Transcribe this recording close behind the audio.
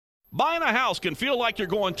Buying a house can feel like you're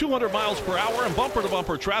going 200 miles per hour in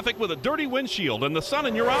bumper-to-bumper traffic with a dirty windshield and the sun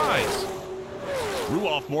in your eyes.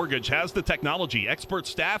 Ruoff Mortgage has the technology, expert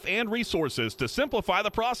staff, and resources to simplify the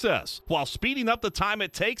process while speeding up the time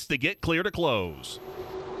it takes to get clear to close.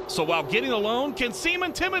 So while getting a loan can seem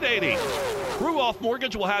intimidating, Ruoff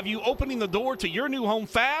Mortgage will have you opening the door to your new home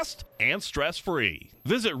fast and stress-free.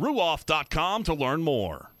 Visit ruoff.com to learn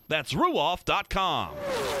more. That's ruoff.com.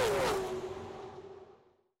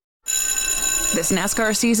 This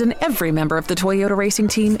NASCAR season, every member of the Toyota racing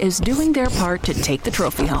team is doing their part to take the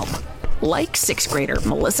trophy home. Like sixth grader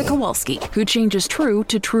Melissa Kowalski, who changes true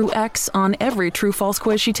to True X on every true-false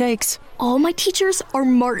quiz she takes. All my teachers are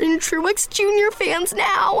Martin Truex Jr. fans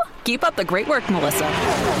now. Keep up the great work, Melissa.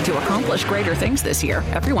 To accomplish greater things this year,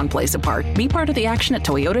 everyone plays a part. Be part of the action at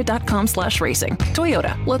toyota.com/racing.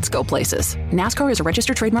 Toyota, let's go places. NASCAR is a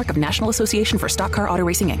registered trademark of National Association for Stock Car Auto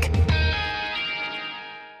Racing, Inc.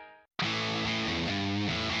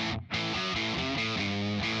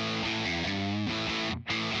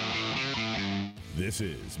 This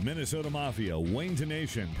is Minnesota Mafia Wing to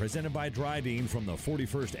Nation, presented by Dryden from the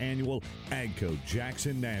 41st Annual AGCO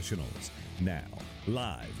Jackson Nationals. Now,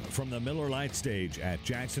 live from the Miller Lite stage at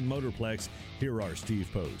Jackson Motorplex, here are Steve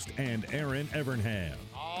Post and Aaron Evernham.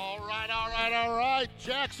 All right.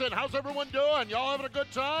 Jackson, how's everyone doing? Y'all having a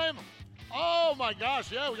good time? Oh, my gosh,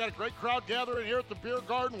 yeah, we got a great crowd gathering here at the Beer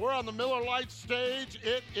Garden. We're on the Miller Lite stage.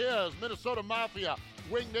 It is Minnesota Mafia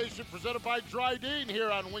Wing Nation, presented by Dryden here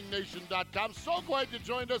on wingnation.com. So glad you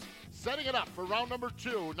joined us, setting it up for night number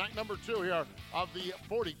two here of the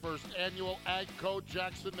 41st Annual AGCO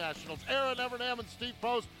Jackson Nationals. Aaron Evernham and Steve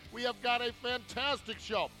Post, we have got a fantastic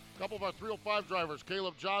show. A couple of our 305 drivers,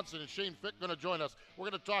 Caleb Johnson and Shane Fick, going to join us. We're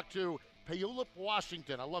going to talk to Puyallup,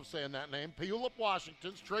 Washington. I love saying that name. Puyallup,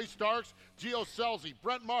 Washington's Trey Starks, Gio Scelzi,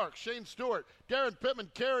 Brent Marks, Shane Stewart, Darren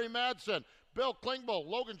Pittman, Kerry Madsen, Bill Klingbeil,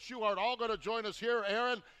 Logan Schuhart, all going to join us here.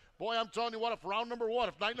 Aaron, boy, I'm telling you what, if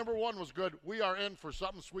night number one was good, we are in for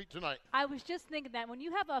something sweet tonight. I was just thinking that when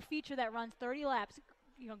you have a feature that runs 30 laps,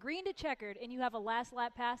 green to checkered, and you have a last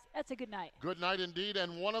lap pass, that's a good night. Good night indeed,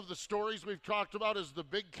 and one of the stories we've talked about is the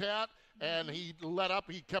big cat, and he let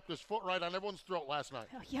up. He kept his foot right on everyone's throat last night.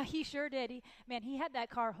 Oh, yeah, he sure did. He had that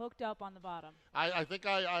car hooked up on the bottom. I think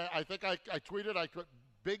I tweeted, I put,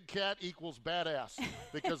 Big Cat equals badass,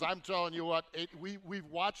 because I'm telling you what, we've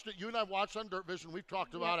watched it. You and I have watched on Dirt Vision. We've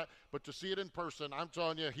talked about it, but to see it in person, I'm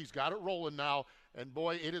telling you, he's got it rolling now. And,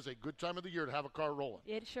 boy, it is a good time of the year to have a car rolling.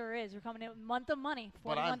 It sure is. We're coming in with a month of money,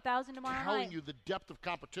 $41,000 tomorrow night. I'm telling you, the depth of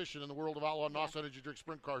competition in the world of Outlaw and NOS Energy Drink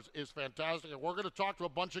Sprint Cars is fantastic. And we're going to talk to a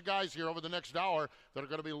bunch of guys here over the next hour that are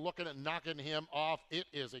going to be looking at knocking him off. It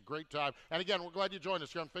is a great time. And, again, we're glad you joined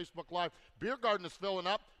us here on Facebook Live. Beer Garden is filling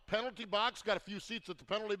up. Penalty box, got a few seats at the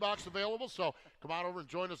penalty box available, so come on over and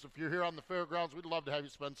join us if you're here on the fairgrounds. We'd love to have you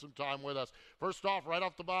spend some time with us. First off, right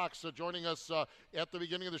off the box, joining us at the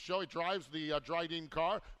beginning of the show, he drives the Dryden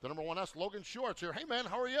car, the number 1S, Logan Schuhart's here. Hey, man,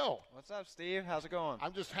 how are you? What's up, Steve? How's it going?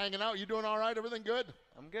 I'm just hanging out. You doing all right? Everything good?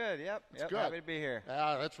 I'm good, yep. Good. Happy to be here.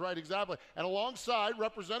 Yeah, that's right, exactly. And alongside,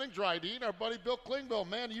 representing Dryden, our buddy Bill Klingbeil.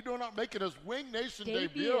 Man, you doing not making his Wing Nation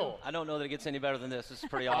debut. I don't know that it gets any better than this. This is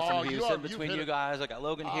pretty awesome. You sitting between you guys. I got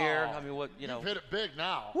Logan here. I mean, You've hit it big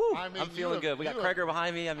now. Woo, I'm feeling good. We got Krager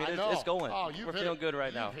behind me. I mean, it's going. We're feeling good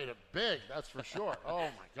right now. You've hit it big, that's for sure. Oh, my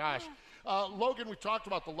gosh. Logan, we talked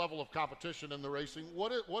about the level of competition in the racing.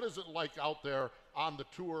 What is it like out there on the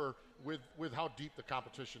tour with how deep the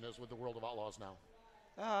competition is with the World of Outlaws now?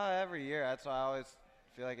 Every year. That's why I always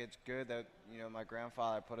feel like it's good that, my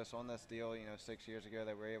grandfather put us on this deal, 6 years ago,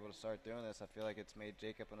 that we're able to start doing this. I feel like it's made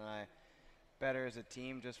Jacob and I better as a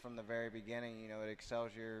team just from the very beginning. It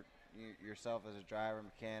excels yourself as a driver,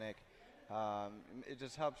 mechanic. It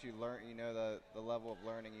just helps you learn, the level of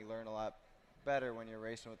learning. You learn a lot better when you're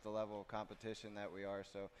racing with the level of competition that we are.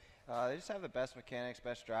 So they just have the best mechanics,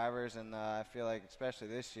 best drivers, and I feel like, especially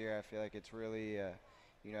this year, I feel like it's really,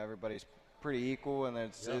 everybody's pretty equal, and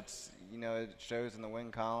it shows in the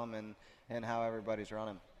win column and how everybody's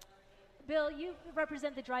running. Bill, you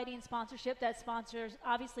represent the Dryden sponsorship that sponsors,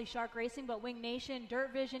 obviously, Shark Racing, but Wing Nation,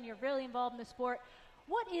 Dirt Vision. You're really involved in the sport.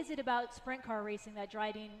 What is it about sprint car racing that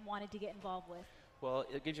Dryden wanted to get involved with? Well,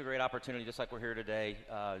 it gives you a great opportunity, just like we're here today.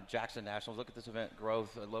 Jackson Nationals, look at this event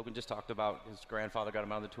growth. Logan just talked about his grandfather got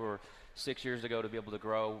him on the tour 6 years ago to be able to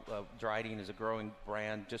grow. Dryden is a growing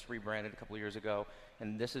brand, just rebranded a couple of years ago.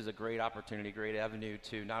 And this is a great opportunity, great avenue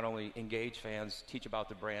to not only engage fans, teach about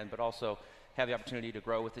the brand, but also have the opportunity to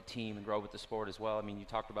grow with the team and grow with the sport as well. I mean, you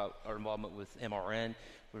talked about our involvement with MRN.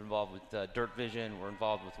 We're involved with Dirt Vision. We're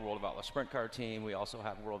involved with World of Outlaw Sprint Car team. We also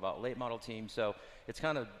have World of Outlaw Late Model team. So it's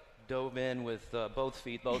kind of dove in with both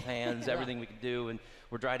feet, both hands, everything we could do, and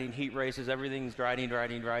we're driving heat races. Everything's driving.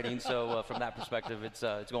 So from that perspective, it's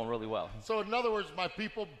going really well. So in other words, my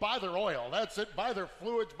people, buy their oil. That's it. Buy their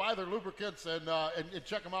fluids, buy their lubricants, and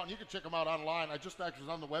check them out. And you can check them out online. I just actually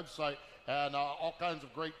was on the website, and all kinds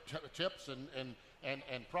of great tips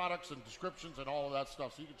and products and descriptions and all of that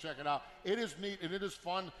stuff. So you can check it out. It is neat and it is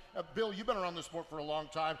fun. Bill, you've been around this sport for a long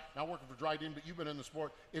time, now working for Dryden, but you've been in the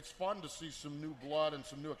sport. It's fun to see some new blood and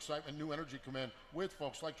some new excitement, new energy come in with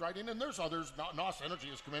folks like Dryden. And there's others. NOS Energy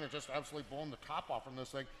has come in and just absolutely blown the top off from this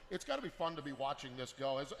thing. It's got to be fun to be watching this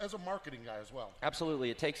go as a marketing guy as well.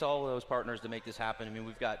 Absolutely. It takes all of those partners to make this happen. I mean,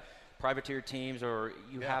 we've got privateer teams, or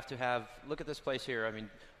you have to have, look at this place here. I mean,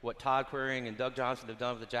 what Todd Queering and Doug Johnson have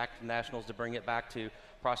done with the Jackson Nationals to bring it back to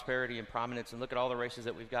prosperity and prominence. And look at all the races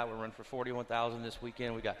that we've got. We're running for $41,000 this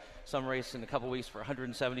weekend. We've got some race in a couple weeks for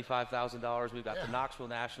 $175,000. We've got the Knoxville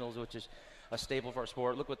Nationals, which is a staple for our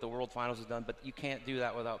sport. Look what the World Finals has done. But you can't do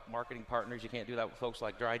that without marketing partners. You can't do that with folks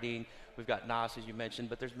like Dryden. We've got NOS, as you mentioned.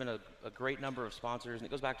 But there's been a great number of sponsors. And it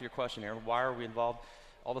goes back to your question, Aaron. Why are we involved?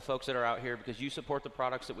 All the folks that are out here, because you support the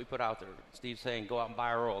products that we put out there. Steve's saying, go out and buy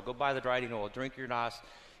our oil. Go buy the Dryden oil. Drink your NOS.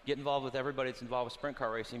 Get involved with everybody that's involved with sprint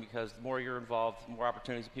car racing, because the more you're involved, the more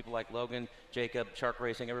opportunities people like Logan, Jacob, Shark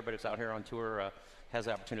Racing, everybody that's out here on tour has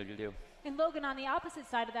the opportunity to do. And Logan, on the opposite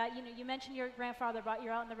side of that, you mentioned your grandfather brought you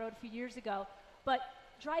out on the road a few years ago, but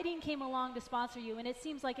Dryden came along to sponsor you, and it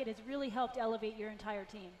seems like it has really helped elevate your entire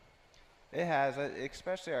team. It has,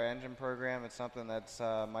 especially our engine program. It's something that's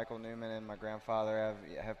Michael Newman and my grandfather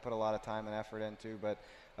have put a lot of time and effort into, but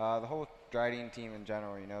the whole Dryden team in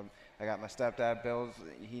general, I got my stepdad, Bill,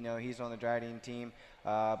 he's on the Dryden team,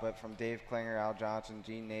 but from Dave Klinger, Al Johnson,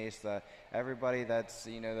 Gene Nace, everybody that's,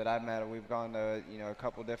 that I've met, we've gone to, a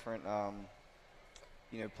couple different,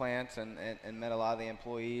 plants and met a lot of the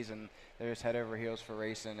employees, and they're just head over heels for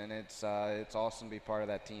racing, and it's awesome to be part of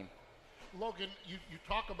that team. Logan, you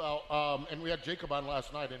talk about, and we had Jacob on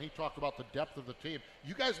last night, and he talked about the depth of the team.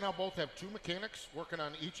 You guys now both have two mechanics working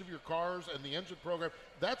on each of your cars and the engine program.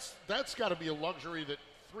 That's got to be a luxury that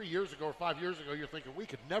 3 years ago or 5 years ago you're thinking we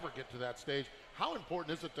could never get to that stage. How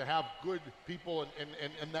important is it to have good people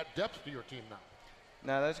and that depth to your team now?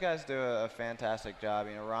 No, those guys do a fantastic job.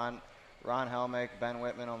 Ron Helmick, Ben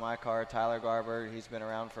Whitman on my car, Tyler Garber, he's been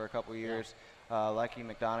around for a couple years. Lucky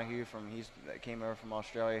McDonough came over from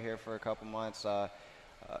Australia here for a couple months.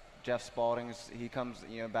 Jeff Spalding's, he comes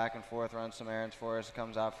back and forth, runs some errands for us,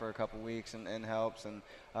 comes out for a couple weeks and helps. And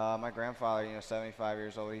my grandfather, 75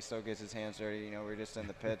 years old, he still gets his hands dirty. We're just in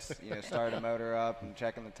the pits, starting the motor up and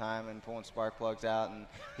checking the time and pulling spark plugs out, and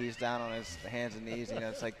he's down on his hands and knees.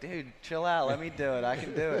 It's like, dude, chill out, let me do it, I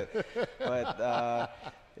can do it. But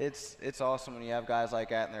it's awesome when you have guys like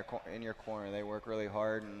that in your corner. They work really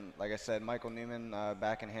hard, and like I said, Michael Newman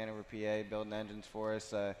back in Hanover, PA, building engines for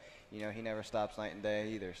us. He never stops night and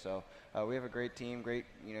day either. So we have a great team, great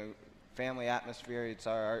family atmosphere.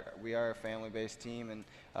 We are a family-based team, and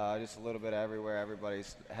just a little bit of everywhere. Everybody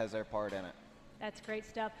has their part in it. That's great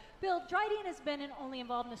stuff. Bill, Dryden has been only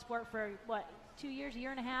involved in the sport for 2 years, a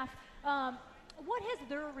year and a half. What has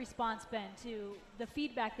their response been to the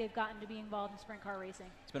feedback they've gotten to be involved in sprint car racing?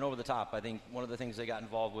 It's been over the top. I think one of the things they got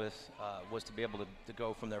involved with was to be able to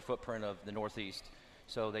go from their footprint of the Northeast.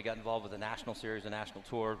 So they got involved with the National Series, the National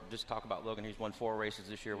Tour. Just talk about Logan. He's won 4 races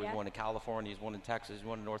this year. We've won in California. He's won in Texas. He's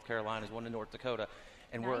won in North Carolina. He's won in North Dakota.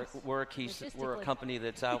 And nice. we're a company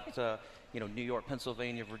that's out, New York,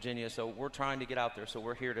 Pennsylvania, Virginia. So we're trying to get out there. So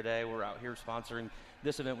we're here today. We're out here sponsoring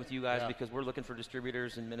this event with you guys because we're looking for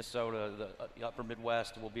distributors in Minnesota, the upper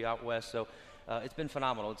Midwest. We'll be out west. So it's been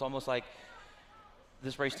phenomenal. It's almost like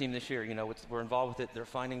this race team this year, we're involved with it. They're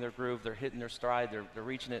finding their groove. They're hitting their stride. They're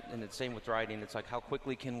reaching it. And it's same with Dryden. It's like, how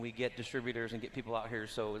quickly can we get distributors and get people out here?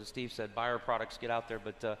 So as Steve said, buy our products, get out there.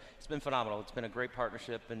 But it's been phenomenal. It's been a great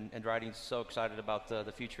partnership. And Dryden's so excited about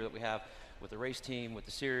the future that we have with the race team, with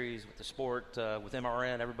the series, with the sport, with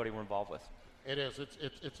MRN, everybody we're involved with. It is.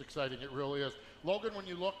 It's exciting. It really is. Logan, when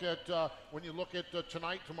you look at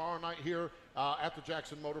tonight, tomorrow night here at the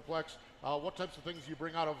Jackson Motorplex, what types of things do you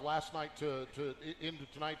bring out of last night into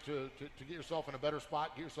tonight to get yourself in a better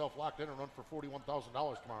spot, get yourself locked in, and run for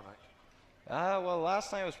 $41,000 tomorrow night? Well,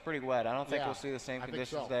 last night was pretty wet. I don't think we'll see the same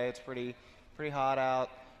conditions today. It's pretty hot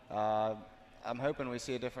out. I'm hoping we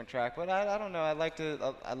see a different track, but I don't know. I'd like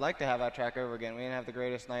to have that track over again. We didn't have the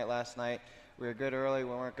greatest night last night. We were good early.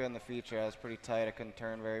 We weren't good in the feature. I was pretty tight. I couldn't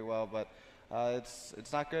turn very well, but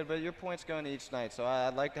it's not good. But your points go into each night, so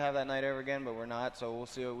I'd like to have that night over again, but we're not. So we'll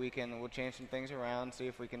see what we can. We'll change some things around, see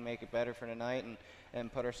if we can make it better for tonight,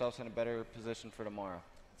 and put ourselves in a better position for tomorrow.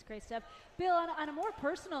 That's great stuff. Bill, on a more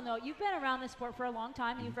personal note, you've been around this sport for a long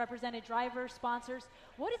time. You've represented drivers, sponsors.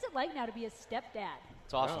 What is it like now to be a stepdad?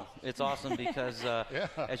 It's awesome. It's awesome because,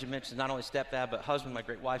 as you mentioned, not only stepdad, but husband. My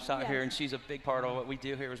great wife's out here, and she's a big part of what we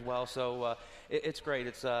do here as well. So it's great.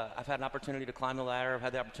 I've had an opportunity to climb the ladder. I've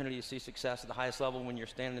had the opportunity to see success at the highest level when you're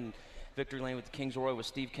standing in victory lane with the Kings Royal with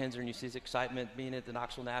Steve Kinzer, and you see his excitement being at the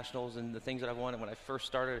AGCO Nationals and the things that I've won. And when I first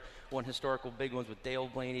started, won historical big ones with Dale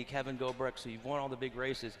Blaney, Kevin Gobrick, so you've won all the big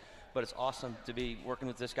races. But it's awesome to be working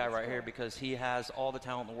with this guy right here because he has all the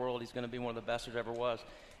talent in the world. He's going to be one of the best there ever was.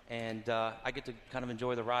 And I get to kind of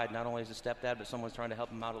enjoy the ride, not only as a stepdad, but someone's trying to help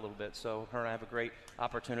him out a little bit. So her and I have a great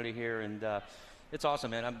opportunity here, and it's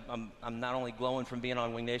awesome, man. I'm not only glowing from being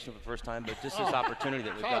on Wing Nation for the first time, but just this opportunity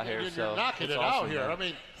that we've got here. You're knocking it awesome, out here. man. I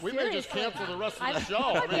mean, we may just cancel the rest of the show.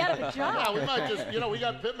 I mean, yeah, we might just, we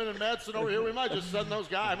got Pittman and Madsen over here. We might just send those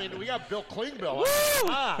guys. I mean, we got Bill Klingbill.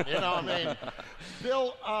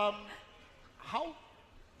 Bill,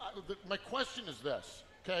 my question is this,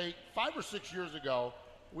 okay? 5 or 6 years ago,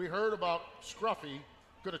 we heard about Scruffy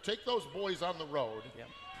going to take those boys on the road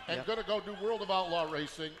and going to go do World of Outlaw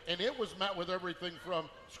racing, and it was met with everything from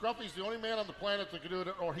Scruffy's the only man on the planet that could do it,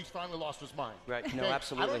 or he's finally lost his mind. Right, okay? no,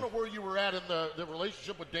 absolutely. I don't know where you were at in the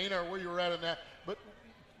relationship with Dana or where you were at in that, but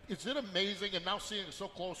is it amazing, and now seeing it so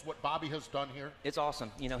close, what Bobby has done here? It's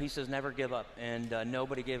awesome. He says never give up, and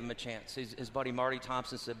nobody gave him a chance. His buddy Marty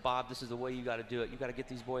Thompson said, Bob, this is the way you got to do it. You got to get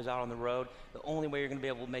these boys out on the road. The only way you're going to be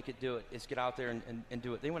able to make it do it is get out there and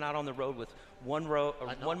do it. They went out on the road with one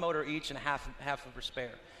motor each and half of a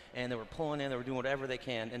spare. And they were pulling in, they were doing whatever they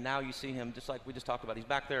can. And now you see him, just like we just talked about, he's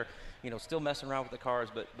back there, still messing around with the cars.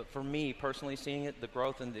 But for me, personally, seeing it, the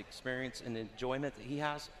growth and the experience and the enjoyment that he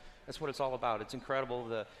has, that's what it's all about. It's incredible,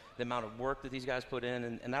 the amount of work that these guys put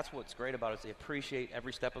in, and that's what's great about it, is they appreciate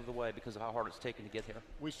every step of the way because of how hard it's taken to get here.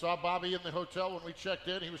 We saw Bobby in the hotel when we checked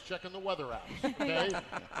in. He was checking the weather apps, okay?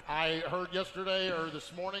 I heard yesterday or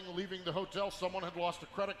this morning leaving the hotel, someone had lost a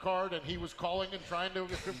credit card, and he was calling and trying to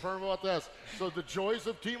confirm about this. So the joys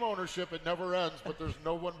of team ownership, it never ends, but there's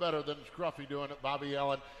no one better than Scruffy doing it, Bobby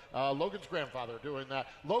Allen, Logan's grandfather doing that.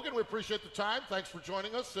 Logan, we appreciate the time. Thanks for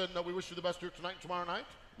joining us, and we wish you the best here tonight and tomorrow night.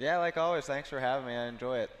 Yeah, like always. Thanks for having me. I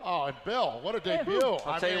enjoy it. Oh, and Bill, what a debut.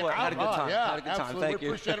 I'll tell you what, had a good time. Yeah, had a good time. absolutely. Thank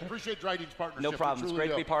you. Appreciate Dryden's partnership. No problem. It's great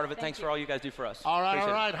to be part of it. Thanks for all you guys do for us. All right, Appreciate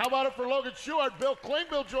all right. How about it for Logan Schuart, Bill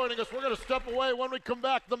Klingbill joining us. We're going to step away. When we come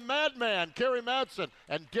back, the Madman, Kerry Madsen,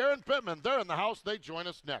 and Darren Pittman, they're in the house. They join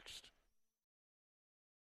us next.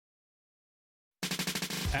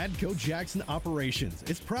 AGCO Jackson Operations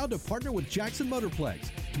is proud to partner with Jackson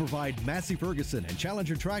Motorplex to provide Massey Ferguson and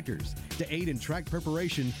Challenger tractors to aid in track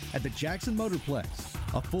preparation at the Jackson Motorplex.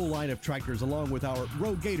 A full line of tractors along with our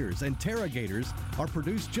Road Gators and Terra Gators are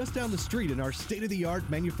produced just down the street in our state-of-the-art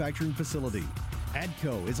manufacturing facility.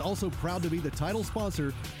 AGCO is also proud to be the title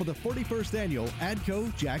sponsor for the 41st annual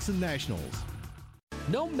AGCO Jackson Nationals.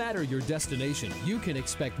 No matter your destination, you can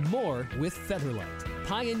expect more with Featherlight.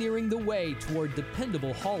 Pioneering the way toward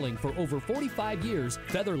dependable hauling for over 45 years,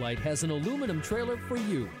 Featherlight has an aluminum trailer for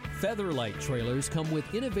you. Featherlight trailers come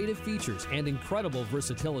with innovative features and incredible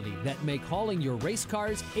versatility that make hauling your race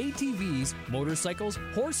cars, ATVs, motorcycles,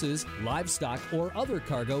 horses, livestock, or other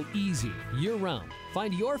cargo easy year-round.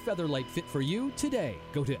 Find your Featherlight fit for you today.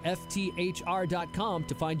 Go to fthr.com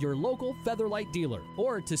to find your local Featherlight dealer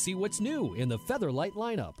or to see what's new in the Featherlight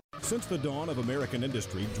lineup. Since the dawn of American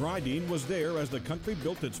industry, Dryden was there as the country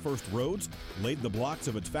built its first roads, laid the blocks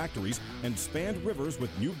of its factories, and spanned rivers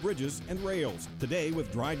with new bridges and rails. Today,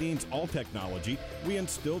 with Dryden's All Technology, we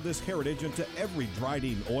instill this heritage into every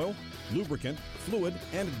Dryden oil, lubricant, fluid,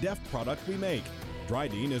 and DEF product we make.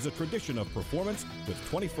 Dryden is a tradition of performance with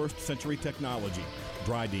 21st century technology.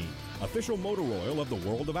 Dryden, official motor oil of the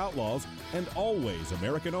World of Outlaws, and always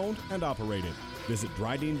American owned and operated. Visit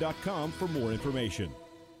Dryden.com for more information.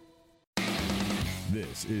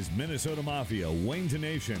 This is Minnesota Mafia Wayne to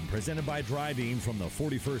Nation, presented by Dryden from the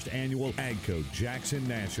 41st annual AGCO Jackson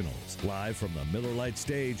Nationals. Live from the Miller Lite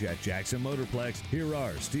stage at Jackson Motorplex, here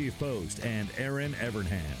are Steve Post and Aaron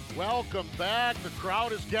Evernham. Welcome back. The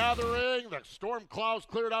crowd is gathering. The storm clouds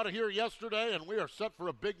cleared out of here yesterday, and we are set for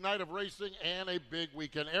a big night of racing and a big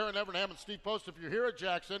weekend. Aaron Evernham and Steve Post, if you're here at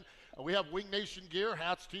Jackson, we have Wing Nation gear,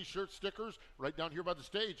 hats, T-shirts, stickers, right down here by the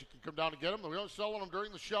stage. You can come down and get them. We don't sell them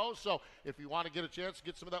during the show, so if you want to get a chance to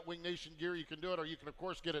get some of that Wing Nation gear, you can do it, or you can, of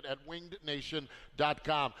course, get it at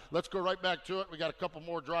wingednation.com. Let's go right back to it. We got a couple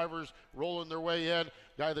more drivers rolling their way in.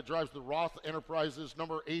 guy that drives the Roth Enterprises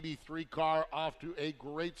number 83 car, off to a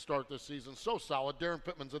great start this season. So solid. Darren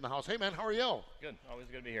Pittman's in the house. Hey, man, how are you? Good. Always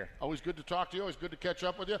good to be here. Always good to talk to you. Always good to catch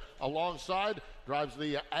up with you. Alongside, drives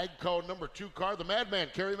the AGCO number 2 car, the Madman,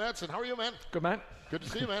 Kerry Madsen. How are you, man? Good, man. Good to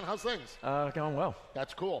see you, man. How's things? Going well.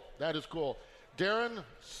 That's cool. That is cool. Darren,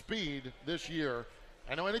 speed this year.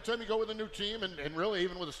 I know anytime you go with a new team, and really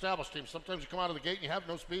even with established teams, sometimes you come out of the gate and you have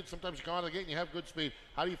no speed. Sometimes you come out of the gate and you have good speed.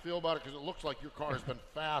 How do you feel about it? Because it looks like your car has been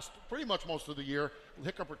fast pretty much most of the year. A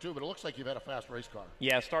hiccup or two, but it looks like you've had a fast race car.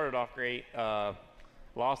 Yeah, started off great.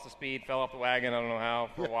 Lost the speed, fell off the wagon, I don't know how,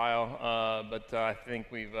 for a while. But I think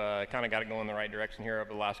we've kind of got it going in the right direction here over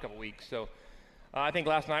the last couple weeks. So I think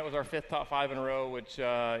last night was our 5th top 5 in a row, which,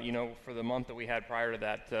 for the month that we had prior to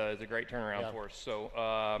that is a great turnaround for us. So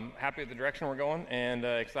happy with the direction we're going, and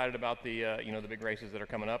excited about the big races that are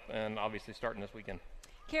coming up, and obviously starting this weekend.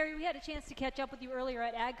 Kerry, we had a chance to catch up with you earlier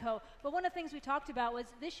at AGCO, but one of the things we talked about was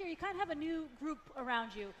this year you kind of have a new group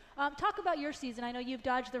around you. Talk about your season. I know you've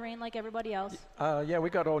dodged the rain like everybody else. Yeah, we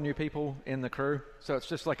got all new people in the crew, so it's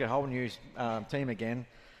just like a whole new team again.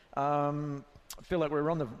 I feel like we're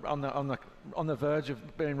on the verge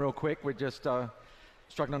of being real quick. We're just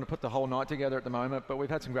struggling to put the whole night together at the moment, but we've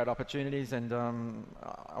had some great opportunities, and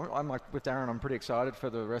I'm like with Darren. I'm pretty excited for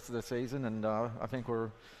the rest of the season, and I think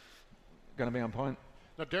we're going to be on point.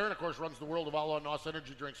 Now, Darren, of course, runs the World of Outlaw NOS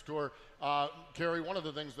Energy Drinks Tour. Kerry, one of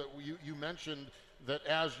the things that you mentioned that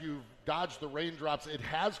as you've dodged the raindrops, it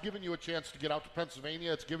has given you a chance to get out to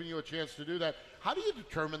Pennsylvania. It's given you a chance to do that. How do you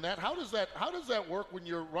determine that? How does that work when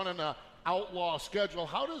you're running a outlaw schedule?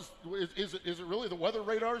 Is it really the weather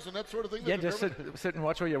radars and that sort of thing? Yeah, just sit and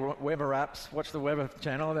watch all your weather apps, watch the weather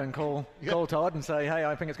channel, then call Todd and say, hey,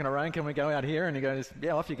 I think it's going to rain. Can we go out here? And he goes,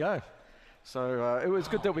 yeah, off you go. So it was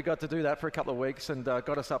good that we got to do that for a couple of weeks and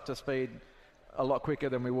got us up to speed a lot quicker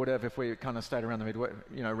than we would have if we kind of stayed around the midway,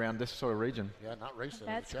 around this sort of region. Yeah, not racing.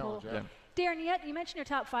 That's challenge, cool. Yeah. Darren, you mentioned your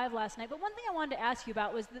top 5 last night, but one thing I wanted to ask you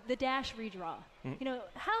about was the dash redraw.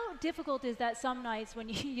 How difficult is that some nights when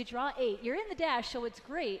you draw 8? You're in the dash, so it's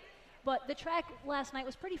great, but the track last night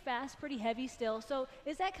was pretty fast, pretty heavy still. So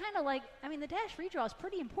is that kind of like, the dash redraw is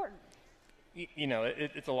pretty important.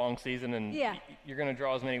 It's a long season, and you're going to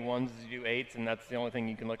draw as many 1s as you do 8s, and that's the only thing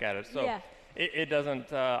you can look at it. So it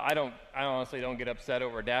doesn't. I honestly don't get upset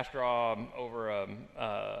over a dash draw, over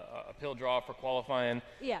a pill draw for qualifying.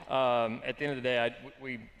 Yeah. At the end of the day,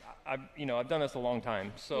 I've done this a long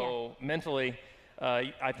time, so mentally,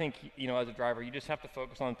 I think as a driver, you just have to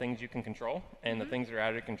focus on things you can control, and the things that are out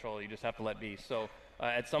of your control, you just have to let be. So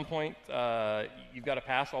at some point, you've got to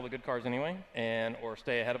pass all the good cars anyway, or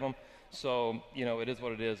stay ahead of them. So, it is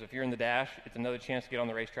what it is. If you're in the dash, it's another chance to get on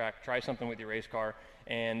the racetrack, try something with your race car.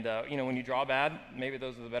 And, when you draw bad, maybe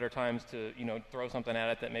those are the better times to, throw something at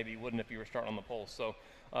it that maybe you wouldn't if you were starting on the pole. So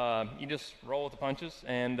you just roll with the punches.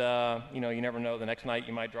 And, you never know. The next night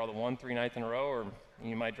you might draw the 1 3 nights in a row, or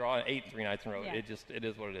you might draw an 8 3 nights in a row. Yeah. It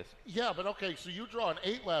is what it is. Yeah, but okay, so you draw an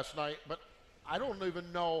 8 last night, but I don't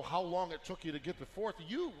even know how long it took you to get to 4th.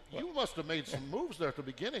 You must have made some moves there at the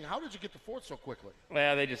beginning. How did you get to 4th so quickly?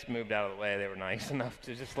 Well, they just moved out of the way. They were nice enough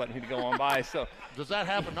to just let me go on by. So does that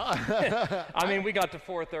happen? We got to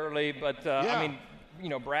 4th early, but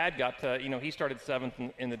Brad got to, he started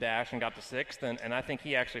 7th in the dash and got to 6th, and I think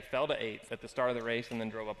he actually fell to 8th at the start of the race and then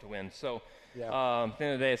drove up to win. So at the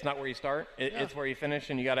end of the day, it's not where you start. It's where you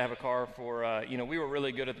finish, and you got to have a car for, we were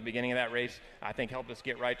really good at the beginning of that race. I think helped us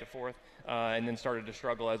get right to 4th, and then started to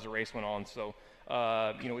struggle as the race went on. So,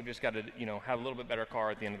 we've just got to, have a little bit better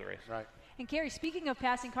car at the end of the race. Right. And Kerry, speaking of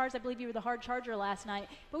passing cars, I believe you were the hard charger last night.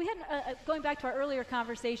 But we had, going back to our earlier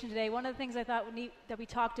conversation today, one of the things I thought that we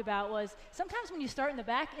talked about was sometimes when you start in the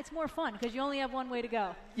back, it's more fun because you only have one way to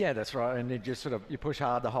go. Yeah, that's right. And you just you push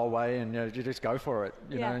hard the whole way, and you just go for it.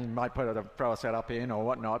 You might throw a setup in or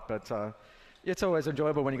whatnot, but it's always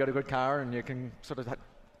enjoyable when you got a good car and you can sort of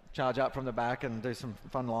charge up from the back and do some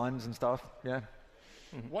fun lines and stuff. Yeah.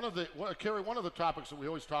 Mm-hmm. Kerry, one of the topics that we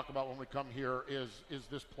always talk about when we come here is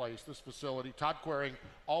this place, this facility. Todd Quering,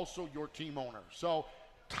 also your team owner. So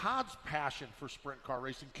Todd's passion for sprint car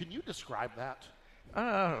racing, can you describe that?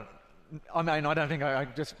 I don't think I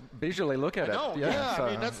just visually look at it. No,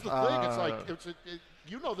 so, that's the thing. It's like,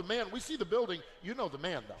 you know the man. We see the building. You know the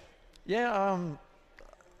man, though. Yeah,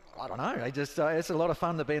 I don't know. It's a lot of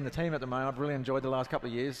fun to be in the team at the moment. I've really enjoyed the last couple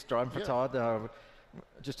of years driving for Todd.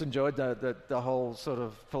 Just enjoyed the whole sort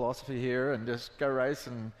of philosophy here, and just go race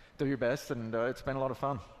and do your best, and it's been a lot of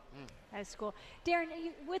fun. That's cool. Darren,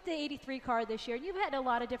 with the 83 car this year, you've had a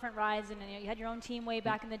lot of different rides, and you had your own team way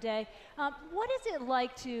back in the day. What is it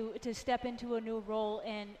like to step into a new role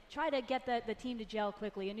and try to get the team to gel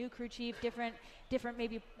quickly? A new crew chief, different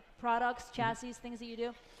maybe products, chassis, things that you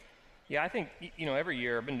do? Yeah, I think, every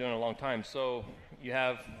year, I've been doing it a long time, so you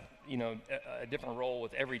have, a different role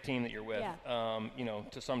with every team that you're with,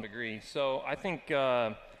 to some degree. So I think,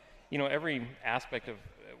 every aspect of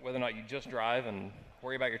whether or not you just drive and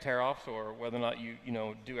worry about your tear-offs, or whether or not you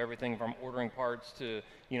do everything from ordering parts to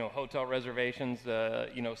hotel reservations,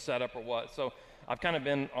 setup or what. So I've kind of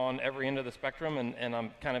been on every end of the spectrum, and I'm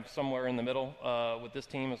kind of somewhere in the middle with this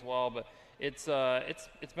team as well. But it's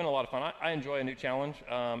been a lot of fun. I enjoy a new challenge,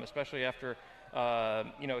 especially after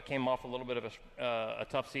it came off a little bit of a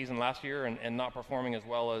tough season last year, and not performing as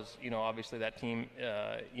well as obviously that team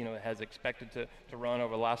has expected to run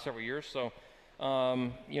over the last several years. So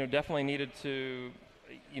definitely needed to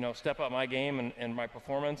step up my game and my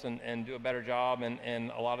performance and do a better job,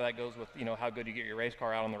 and a lot of that goes with how good you get your race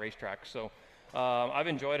car out on the racetrack. So I've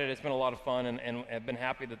enjoyed it. It's been a lot of fun, and have been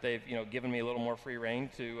happy that they've given me a little more free rein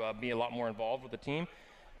to be a lot more involved with the team.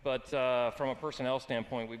 But from a personnel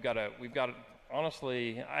standpoint, we've got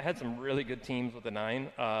honestly, I had some really good teams with the 9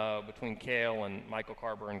 between Cale and Michael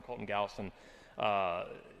Carber and Colton Galston.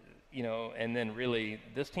 And then really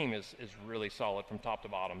this team is really solid from top to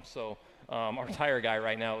bottom. So our tire guy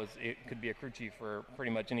right now could be a crew chief for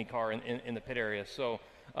pretty much any car in the pit area. So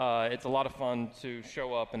it's a lot of fun to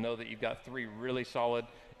show up and know that you've got 3 really solid,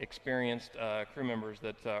 experienced crew members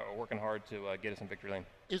that are working hard to get us in victory lane.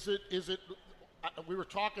 Is it? We were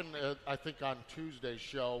talking, I think, on Tuesday's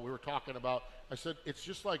show. We were talking about. I said it's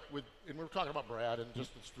just like and we were talking about Brad, and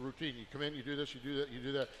just it's the routine. You come in, you do this, you do that, you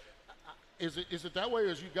do that. Is it that way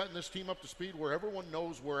as you've gotten this team up to speed, where everyone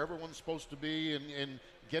knows where everyone's supposed to be, and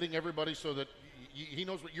getting everybody so that he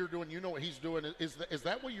knows what you're doing, you know what he's doing? Is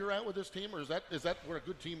that where you're at with this team, or is that where a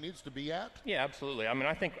good team needs to be at? Yeah, absolutely. I mean,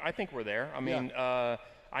 I think we're there. I mean,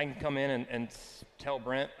 I can come in and tell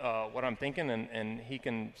Brent what I'm thinking, and he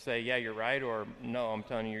can say, yeah, you're right, or no, I'm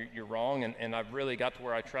telling you, you're wrong. And I've really got to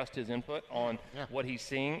where I trust his input on what he's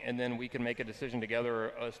seeing, and then we can make a decision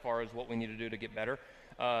together as far as what we need to do to get better.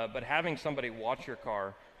 But having somebody watch your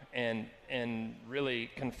car and really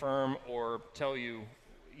confirm or tell you,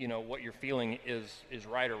 what you're feeling is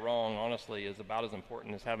right or wrong, honestly, is about as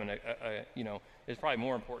important as having is probably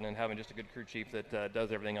more important than having just a good crew chief that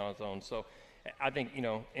does everything on his own. So I think,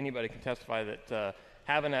 anybody can testify that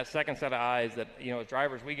having that second set of eyes that, as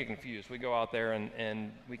drivers, we get confused. We go out there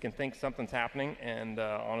and we can think something's happening, and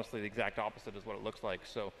honestly, the exact opposite is what it looks like.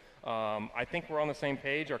 So I think we're on the same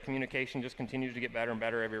page. Our communication just continues to get better and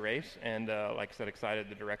better every race, and like I said, excited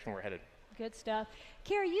the direction we're headed. Good stuff.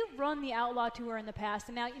 Kerry, you've run the Outlaw Tour in the past,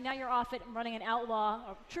 and now you're off it and running an outlaw,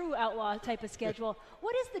 or true outlaw type of schedule.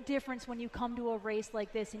 What is the difference when you come to a race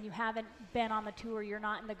like this and you haven't been on the tour, you're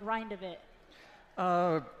not in the grind of it?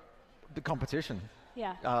 The competition.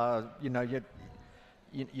 Yeah.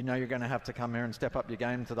 You're going to have to come here and step up your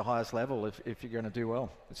game to the highest level if you're going to do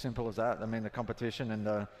well. As simple as that. I mean, the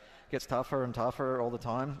competition gets tougher and tougher all the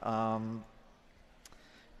time.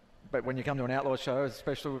 But when you come to an outlaw show,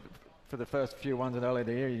 especially for the first few ones in early in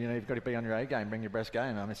the year, you've got to be on your A game, bring your best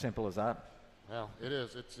game. I mean, simple as that. Well, it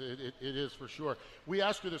is. It is for sure. We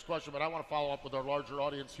asked you this question, but I want to follow up with our larger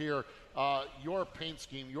audience here. Your paint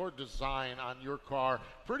scheme, your design on your car,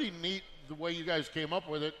 pretty neat the way you guys came up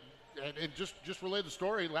with it. And just relay the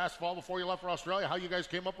story last fall before you left for Australia, how you guys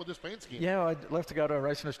came up with this paint scheme. Yeah, I left to go to a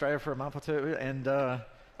race in Australia for a month or two, and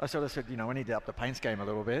I sort of said, we need to up the paint scheme a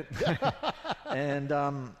little bit. And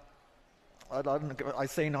I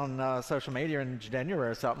seen on social media in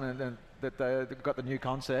January or something that they've got the new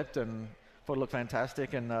concept, and thought it looked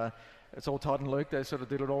fantastic. And it's all Todd and Luke. They sort of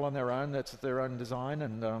did it all on their own. That's their own design,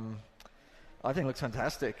 and I think it looks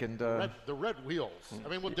fantastic. And the red wheels. I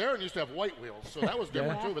mean, Darren used to have white wheels, so that was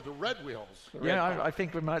different too. But the red wheels. I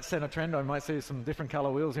think we might set a trend. I might see some different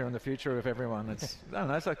color wheels here in the future with everyone. It's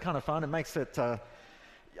that's kind of fun. It makes it.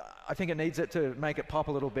 I think it needs it to make it pop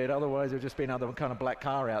a little bit. Otherwise, it'll just be another kind of black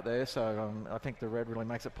car out there. So I think the red really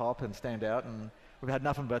makes it pop and stand out. And we've had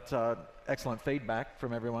nothing but excellent feedback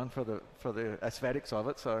from everyone for the aesthetics of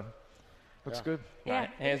it. So looks good. Yeah.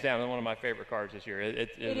 Hands down, one of my favorite cars this year. It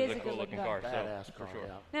is a cool looking car. Badass so car, for sure.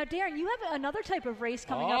 Yeah. Now, Darren, you have another type of race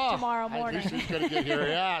coming up tomorrow morning. He's going to get here.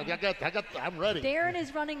 Yeah, I'm ready. Darren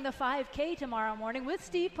is running the 5K tomorrow morning with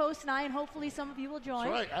Steve Post and I, and hopefully some of you will join.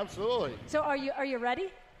 That's right, absolutely. So are you ready?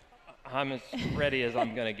 I'm as ready as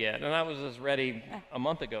I'm going to get. And I was as ready a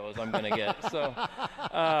month ago as I'm going to get. So,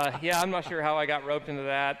 I'm not sure how I got roped into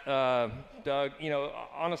that. Doug,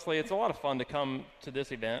 honestly, it's a lot of fun to come to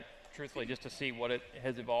this event truthfully, just to see what it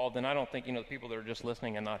has evolved. And I don't think, the people that are just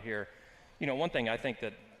listening and not here, one thing I think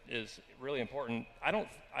that is really important, I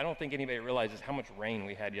don't think anybody realizes how much rain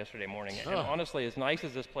we had yesterday morning. And honestly, as nice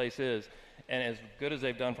as this place is, and as good as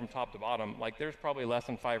they've done from top to bottom, like there's probably less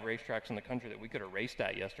than 5 racetracks in the country that we could have raced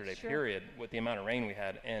at yesterday, period, with the amount of rain we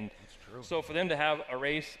had. And so for them to have a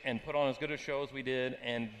race and put on as good a show as we did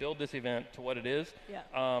and build this event to what it is,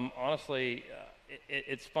 honestly,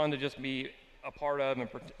 it's fun to just be a part of and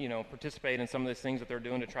participate in some of these things that they're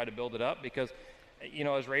doing to try to build it up, because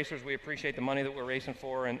as racers, we appreciate the money that we're racing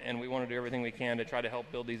for, and we want to do everything we can to try to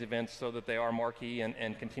help build these events so that they are marquee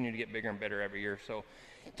and continue to get bigger and better every year. So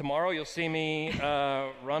tomorrow you'll see me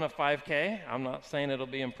run a 5K. I'm not saying it'll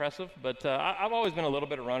be impressive, but I've always been a little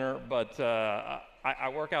bit of a runner, but I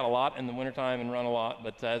work out a lot in the wintertime and run a lot,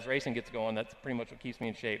 but as racing gets going, that's pretty much what keeps me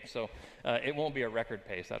in shape. So it won't be a record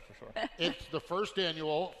pace, that's for sure. It's the first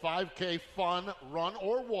annual 5K fun run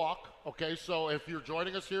or walk. Okay, so if you're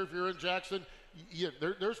joining us here, if you're in Jackson,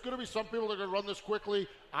 there's going to be some people that are going to run this quickly.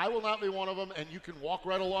 I will not be one of them, and you can walk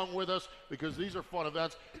right along with us because these are fun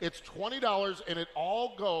events. It's $20, and it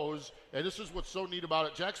all goes, and this is what's so neat about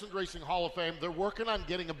it, Jackson Racing Hall of Fame, they're working on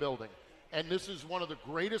getting a building. And this is one of the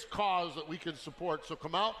greatest causes that we can support. So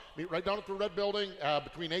come out, meet right down at the Red Building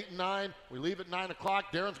between 8 and 9. We leave at 9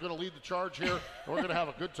 o'clock. Darren's going to lead the charge here. We're going to have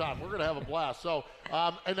a good time. We're going to have a blast. So,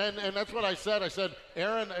 and that's what I said. I said,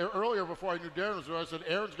 Aaron, earlier before I knew Darren was there, I said,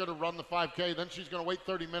 Aaron's going to run the 5K. Then she's going to wait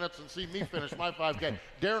 30 minutes and see me finish my 5K.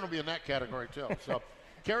 Darren will be in that category, too. So,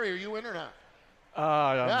 Kerry, are you in or not?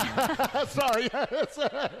 Sorry.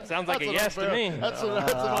 Sounds like a yes unfair, to me.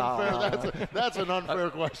 That's an unfair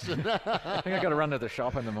question. I think I got to run to the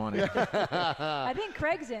shop in the morning. I think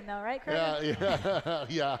Craig's in though, right, Craig?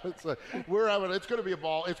 Yeah. It's going to be a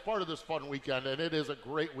ball. It's part of this fun weekend, and it is a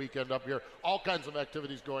great weekend up here. All kinds of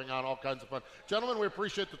activities going on, all kinds of fun. Gentlemen, we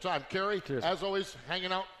appreciate the time. Kerry, as always,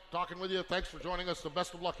 hanging out, talking with you. Thanks for joining us. The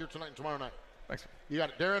best of luck here tonight and tomorrow night. Thanks. You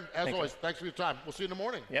got it. Darren, as always, thanks for your time. We'll see you in the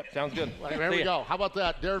morning. Yep, sounds good. There we go. How about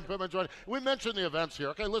that? Darren Pittman joining. We mentioned the events here.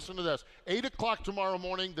 Okay, listen to this. 8 o'clock tomorrow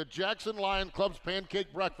morning, the Jackson Lion Club's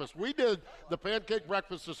Pancake Breakfast. We did the pancake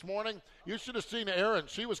breakfast this morning. You should have seen Erin.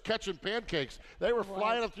 She was catching pancakes. They were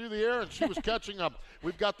flying up through the air, and she was catching them.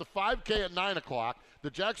 We've got the 5K at 9 o'clock.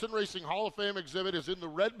 The Jackson Racing Hall of Fame exhibit is in the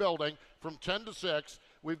Red Building from 10 to 6.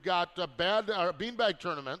 We've got beanbag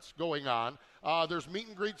tournaments going on. There's meet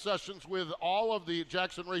and greet sessions with all of the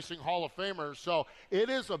Jackson Racing Hall of Famers. So it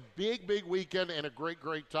is a big, big weekend and a great,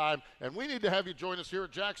 great time. And we need to have you join us here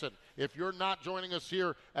at Jackson. If you're not joining us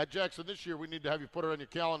here at Jackson this year, we need to have you put it on your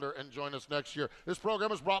calendar and join us next year. This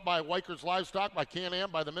program is brought by Weiker's Livestock, by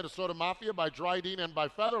Can-Am, by the Minnesota Mafia, by Dryden, and by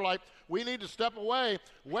Featherlight. We need to step away.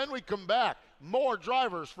 When we come back, more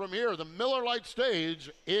drivers from here, the Miller Lite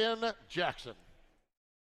Stage in Jackson.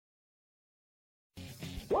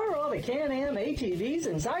 Where are all the Can-Am ATVs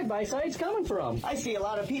and side-by-sides coming from? I see a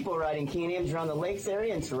lot of people riding Can-Ams around the lakes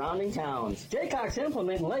area and surrounding towns. Jaycox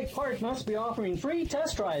Implement in Lake Park must be offering free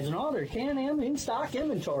test drives on all their Can-Am in-stock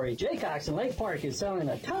inventory. Jaycox in Lake Park is selling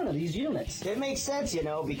a ton of these units. It makes sense,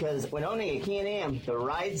 because when owning a Can-Am, the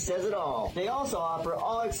ride says it all. They also offer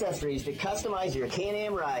all accessories to customize your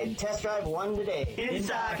Can-Am ride. Test drive one today. In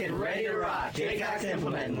stock and ready to rock. Jaycox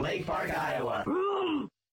Implement in Lake Park, Iowa.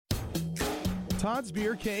 Todd's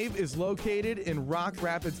Beer Cave is located in Rock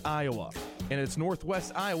Rapids, Iowa, and it's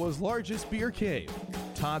Northwest Iowa's largest beer cave.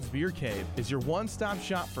 Todd's Beer Cave is your one-stop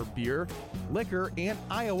shop for beer, liquor, and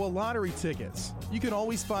Iowa lottery tickets. You can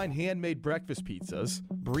always find handmade breakfast pizzas,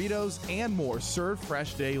 burritos, and more served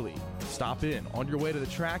fresh daily. Stop in on your way to the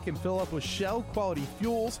track and fill up with Shell quality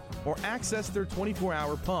fuels or access their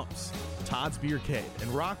 24-hour pumps. Todd's Beer Cave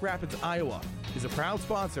in Rock Rapids, Iowa is a proud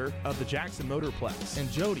sponsor of the Jackson Motorplex and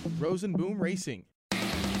Jody Rosenboom Racing.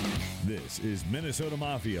 This is Minnesota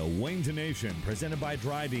Mafia Wayne to Nation, presented by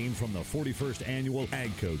Dryden from the 41st Annual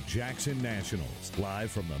AGCO Jackson Nationals.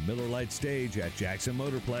 Live from the Miller Lite Stage at Jackson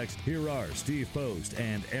Motorplex, here are Steve Post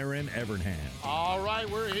and Aaron Evernham. All right,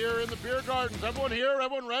 we're here in the beer gardens. Everyone here?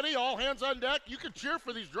 Everyone ready? All hands on deck? You can cheer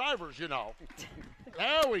for these drivers,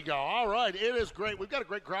 There we go. All right. It is great. We've got a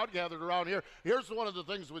great crowd gathered around here. Here's one of the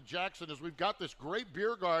things with Jackson is we've got this great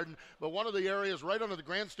beer garden, but one of the areas right under the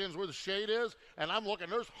grandstands where the shade is, and I'm looking,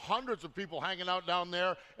 there's hundreds of people hanging out down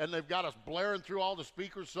there, and they've got us blaring through all the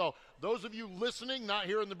speakers. So those of you listening, not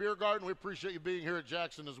here in the beer garden, we appreciate you being here at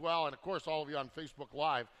Jackson as well. And, of course, all of you on Facebook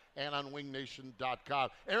Live and on wingnation.com.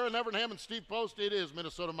 Aaron Evernham and Steve Post, it is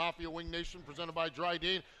Minnesota Mafia Wing Nation presented by Dry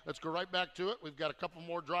Dean. Let's go right back to it. We've got a couple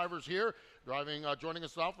more drivers here. Joining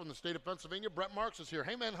us out from the state of Pennsylvania, Brett Marks is here.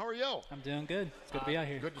 Hey, man, how are you? I'm doing good. It's good to be out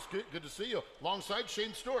here. Good to see you. Alongside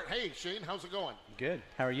Shane Stewart. Hey, Shane, how's it going? Good.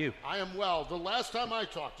 How are you? I am well. The last time I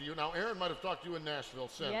talked to you, now Aaron might have talked to you in Nashville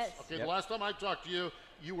since. Yes. Okay, Yep. The last time I talked to you,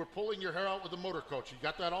 you were pulling your hair out with a motor coach. You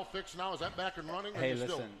got that all fixed now? Is that back and running? Hey,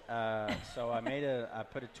 listen. So I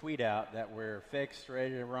put a tweet out that we're fixed,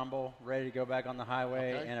 ready to rumble, ready to go back on the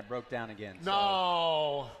highway, and it broke down again.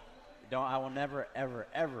 No. I will never, ever,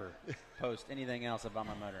 ever post anything else about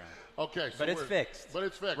my motorhome. Okay, so but it's fixed.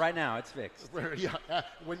 Right now, it's fixed. Yeah.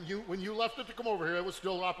 When you left it to come over here, it was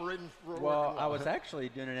still operating. Well, I was actually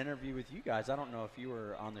doing an interview with you guys. I don't know if you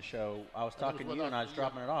were on the show. I was talking to you, and I was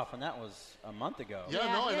dropping it off, and that was a month ago. Yeah,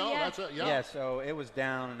 I know. That's it. Yeah. Yeah. So it was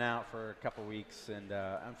down and out for a couple weeks, and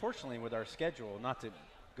unfortunately, with our schedule, not to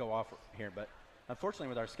go off here, but unfortunately,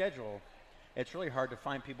 with our schedule, it's really hard to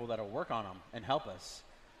find people that'll work on them and help us.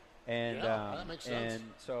 And that makes sense. And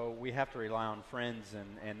so we have to rely on friends,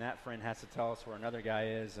 and that friend has to tell us where another guy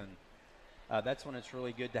is, and that's when it's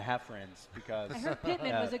really good to have friends because. I heard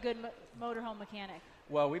Pittman was a good motorhome mechanic.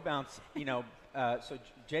 Well, we bounce, so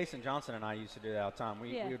Jason Johnson and I used to do that all the time.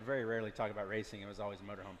 We would very rarely talk about racing. It was always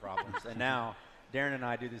motorhome problems. And now Darren and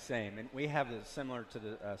I do the same. And we have similar to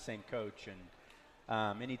the same coach.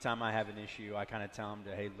 And anytime I have an issue, I kind of tell him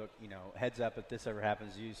to, hey, look, heads up if this ever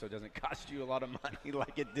happens to you so it doesn't cost you a lot of money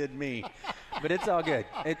like it did me. But it's all good.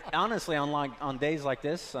 Honestly, on days like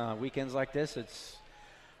this, weekends like this, it's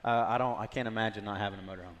I can't imagine not having a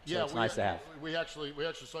motorhome. So it's nice to have. We actually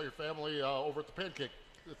saw your family over at the Pancake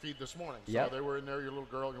Feed this morning. So Yep. they were in there, your little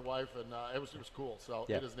girl and your wife, and it was cool. So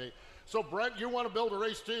Yep. it is neat. So Brent, you want to build a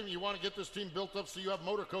race team? You want to get this team built up so you have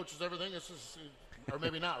motor coaches, everything? Or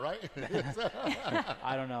maybe not, right?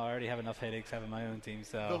 I don't know. I already have enough headaches having my own team.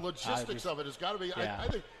 So the logistics of it has got to be. Yeah.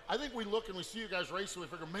 I think we look and we see you guys race and we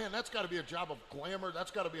figure, man, that's got to be a job of glamour.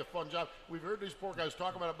 That's got to be a fun job. We've heard these poor guys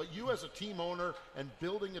talk about it, but you as a team owner and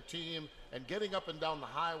building a team and getting up and down the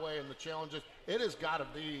highway and the challenges, it has got to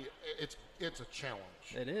be. It's a challenge.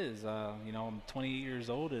 It is. I'm 28 years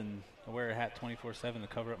old and I wear a hat 24/7 to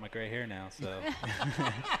cover up my gray hair now. So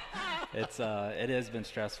it has been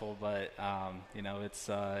stressful, but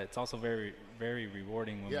it's also very, very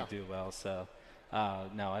rewarding when we do well. So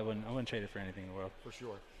no, I wouldn't trade it for anything in the world. For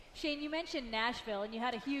sure. Shane, you mentioned Nashville, and you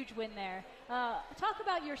had a huge win there. Talk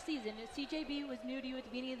about your season. CJB was new to you at the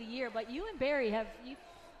beginning of the year, but you and Barry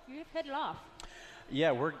you've headed off.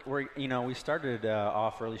 Yeah, we started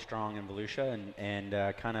off really strong in Volusia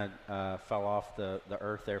and kind of fell off the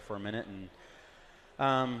earth there for a minute.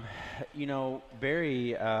 And,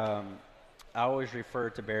 Barry, I always refer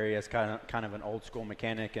to Barry as kind of an old school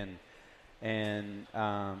mechanic. And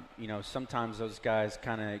sometimes those guys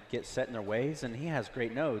kind of get set in their ways. And he has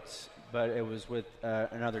great notes, but it was with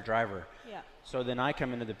another driver. Yeah. So then I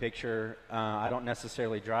come into the picture. I don't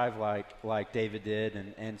necessarily drive like David did,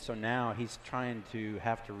 and so now he's trying to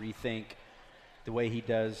have to rethink the way he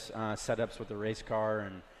does setups with the race car,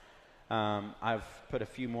 and I've put a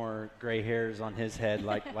few more gray hairs on his head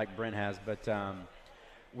like Brent has, but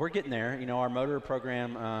we're getting there. Our motor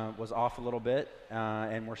program was off a little bit,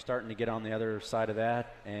 and we're starting to get on the other side of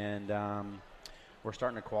that, and we're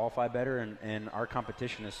starting to qualify better, and our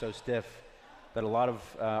competition is so stiff that a lot of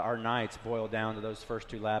our nights boil down to those first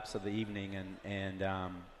two laps of the evening, and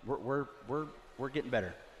we're getting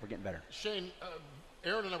better. We're getting better. Shane,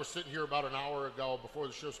 Aaron and I were sitting here about an hour ago before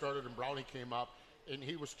the show started, and Brownie came up, and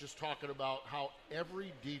he was just talking about how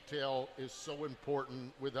every detail is so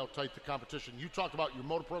important with how tight the competition. You talked about your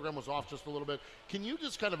motor program was off just a little bit. Can you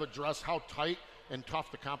just kind of address how tight and tough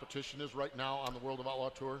the competition is right now on the World of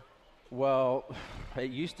Outlaw Tour? Well,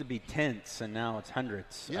 it used to be tenths, and now it's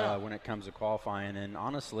hundredths when it comes to qualifying. And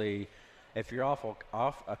honestly, if you're off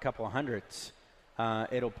a couple of hundredths,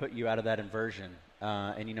 it'll put you out of that inversion.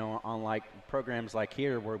 And on like programs like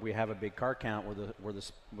here, where we have a big car count, where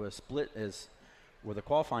the split is, where the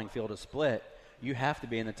qualifying field is split, you have to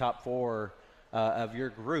be in the top four of your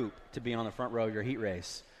group to be on the front row of your heat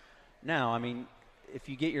race. Now, I mean, if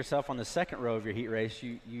you get yourself on the second row of your heat race,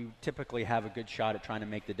 you typically have a good shot at trying to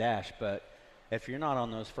make the dash. But if you're not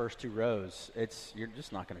on those first two rows, you're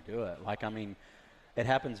just not going to do it. It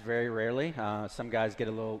happens very rarely. Some guys get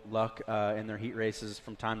a little luck in their heat races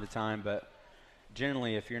from time to time, but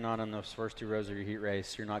generally, if you're not on those first two rows of your heat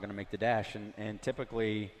race, you're not going to make the dash. And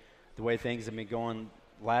typically, the way things have been going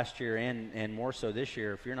last year and more so this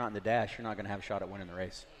year, if you're not in the dash, you're not going to have a shot at winning the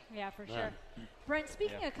race. Yeah, for sure. Brent,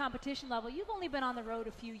 speaking of competition level, you've only been on the road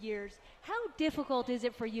a few years. How difficult is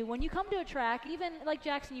it for you when you come to a track, even like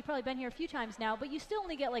Jackson, you've probably been here a few times now, but you still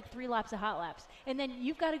only get like 3 laps of hot laps, and then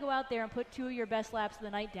you've got to go out there and put 2 of your best laps of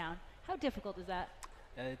the night down. How difficult is that?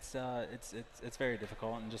 It's very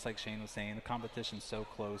difficult, and just like Shane was saying, the competition's so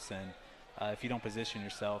close, and if you don't position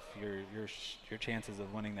yourself, your chances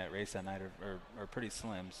of winning that race that night are pretty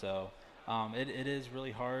slim. So it is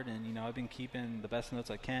really hard, and I've been keeping the best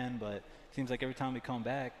notes I can, but it seems like every time we come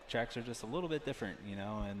back, tracks are just a little bit different,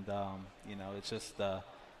 and it's just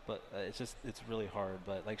but it's really hard.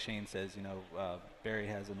 But like Shane says, Barry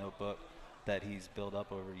has a notebook that he's built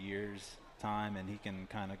up over years time, and he can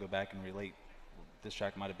kind of go back and relate. This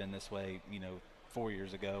track might have been this way, 4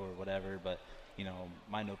 years ago or whatever, but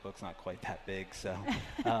my notebook's not quite that big, so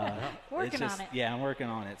working on it. Yeah, I'm working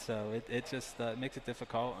on it. So it just makes it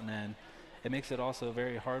difficult, and then it makes it also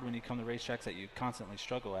very hard when you come to racetracks that you constantly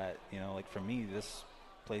struggle at. Like for me, this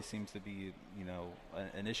place seems to be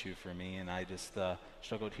an issue for me, and I just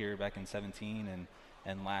struggled here back in 17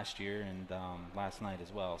 and last year and last night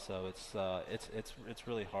as well. So it's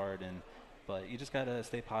really hard, but you just gotta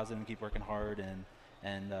stay positive and keep working hard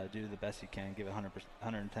and do the best you can, give it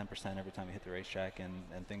 110% every time you hit the racetrack,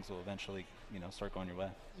 and things will eventually, start going your way.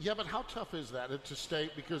 Yeah, but how tough is that to stay?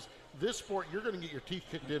 Because this sport, you're going to get your teeth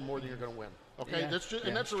kicked in more than you're going to win. Okay, that's just,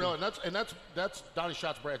 and that's real, and that's Donnie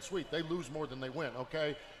Scott's Brad Sweet. They lose more than they win.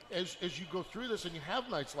 Okay, as you go through this and you have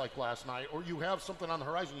nights like last night, or you have something on the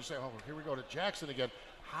horizon, you say, oh, here we go to Jackson again.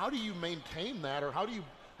 How do you maintain that, or how do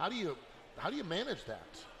you manage that?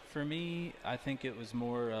 For me, I think it was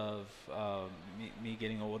more of me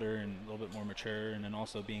getting older and a little bit more mature, and then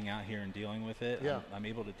also being out here and dealing with it. Yeah. I'm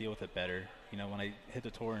able to deal with it better. When I hit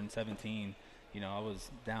the tour in 17, I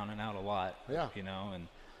was down and out a lot. Yeah. And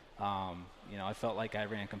I felt like I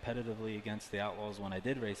ran competitively against the Outlaws when I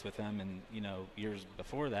did race with them, and years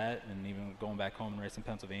before that, and even going back home and racing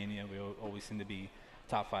Pennsylvania, we always seemed to be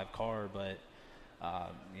top 5 car, but.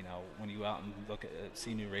 When you go out and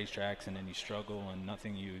see new racetracks, and then you struggle and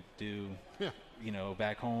nothing you do,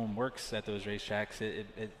 back home works at those racetracks,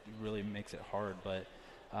 it really makes it hard. But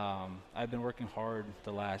I've been working hard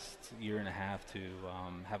the last year and a half to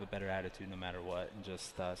have a better attitude no matter what, and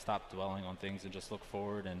just stop dwelling on things and just look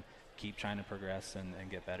forward and keep trying to progress and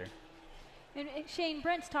get better. And Shane,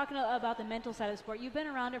 Brent's talking about the mental side of the sport. You've been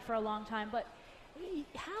around it for a long time, but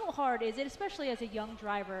how hard is it, especially as a young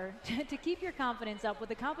driver, to keep your confidence up with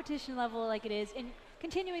the competition level like it is, and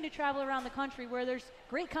continuing to travel around the country where there's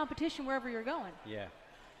great competition wherever you're going?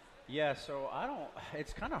 Yeah. So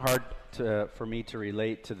it's kind of hard for me to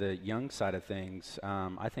relate to the young side of things.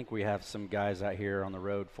 I think we have some guys out here on the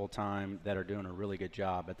road full time that are doing a really good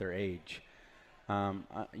job at their age.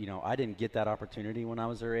 I didn't get that opportunity when I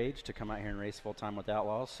was their age to come out here and race full time with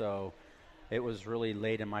Outlaws. So it was really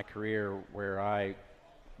late in my career where I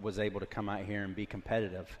was able to come out here and be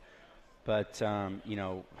competitive. But,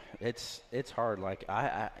 it's hard. Like,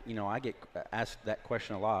 I get asked that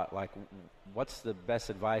question a lot. Like, what's the best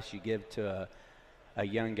advice you give to a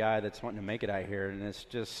young guy that's wanting to make it out here? And it's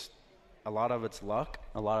just, a lot of it's luck,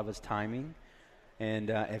 a lot of it's timing. And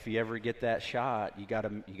if you ever get that shot, you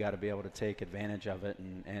gotta be able to take advantage of it.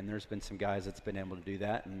 And there's been some guys that's been able to do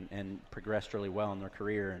that and progressed really well in their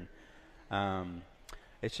career. And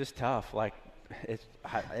it's just tough. Like,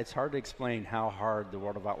 it's hard to explain how hard the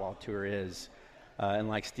World of Outlaw Tour is. And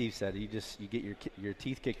like Steve said, you get your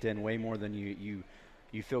teeth kicked in way more than you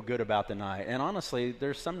feel good about the night. And honestly,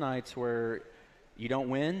 there's some nights where you don't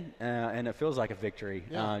win and it feels like a victory,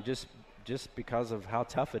 just because of how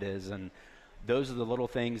tough it is. And those are the little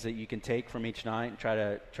things that you can take from each night and try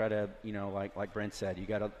to like Brent said, you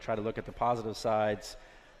got to try to look at the positive sides,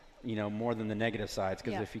 more than the negative sides,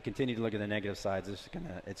 because if you continue to look at the negative sides,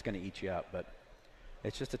 it's gonna eat you up. But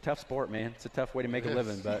it's just a tough sport, man. It's a tough way to make a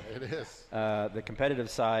living. But it is. The competitive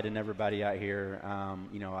side and everybody out here,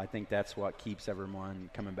 I think that's what keeps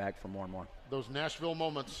everyone coming back for more and more. Those Nashville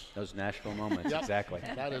moments. Exactly.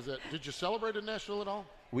 That is it. Did you celebrate in Nashville at all?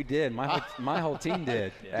 We did. My whole team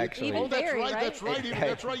did, actually. Even that's Barry, right. That's right.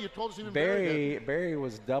 That's right. You told us even Barry did. Barry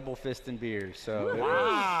was double fisting beers. So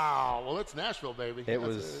wow. Well, it's Nashville, baby.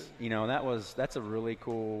 That's a really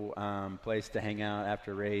cool place to hang out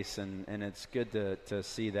after race, and it's good to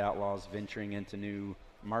see the Outlaws venturing into new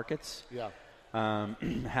markets. Yeah.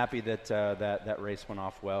 Happy that race went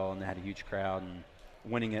off well, and they had a huge crowd, and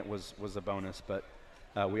winning it was a bonus. But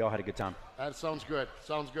we all had a good time. That sounds good.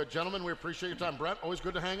 Sounds good. Gentlemen, we appreciate your time. Brent, always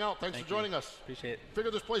good to hang out. Thanks for joining us. Appreciate it. Figure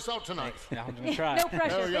this place out tonight. Yeah, I'm going to try. No pressure.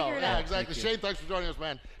 There we go. Figure it Yeah, out. exactly. Shane, thanks for joining us,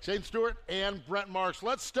 man. Shane Stewart and Brent Marks.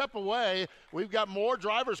 Let's step away. We've got more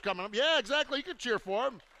drivers coming up. Yeah, exactly. You can cheer for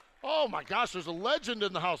them. Oh, my gosh, there's a legend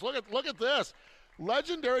in the house. Look at this.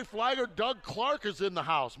 Legendary flagger Doug Clark is in the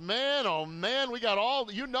house. Man, oh, man, we got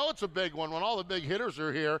it's a big one when all the big hitters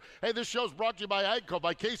are here. Hey, this show's brought to you by AGCO,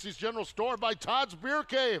 by Casey's General Store, by Todd's Beer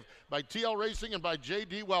Cave, by TL Racing, and by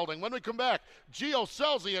JD Welding. When we come back, Gio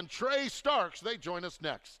Scelzi and Trey Starks, they join us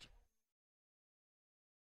next.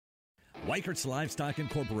 Weichert's Livestock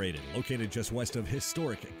Incorporated, located just west of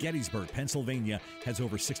historic Gettysburg, Pennsylvania, has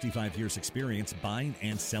over 65 years' experience buying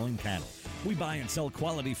and selling cattle. We buy and sell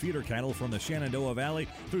quality feeder cattle from the Shenandoah Valley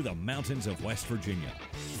through the mountains of West Virginia.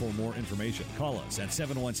 For more information, call us at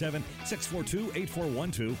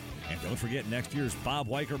 717-642-8412. And don't forget next year's Bob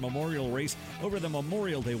Weichert Memorial Race over the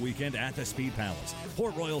Memorial Day weekend at the Speed Palace,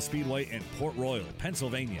 Port Royal Speedway in Port Royal,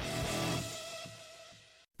 Pennsylvania.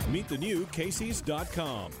 Meet the new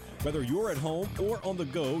Casey's.com. Whether you're at home or on the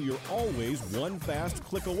go, you're always one fast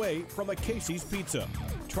click away from a Casey's pizza.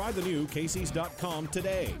 Try the new Casey's.com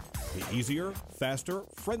today. The easier, faster,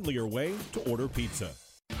 friendlier way to order pizza.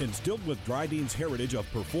 Instilled with Dryden's heritage of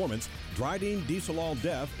performance, Dryden Diesel All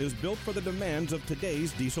Def is built for the demands of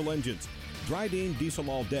today's diesel engines. Dryden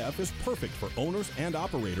Diesel All Def is perfect for owners and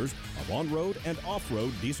operators of on-road and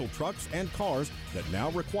off-road diesel trucks and cars that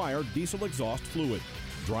now require diesel exhaust fluid.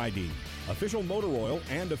 Dryden, official motor oil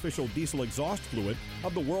and official diesel exhaust fluid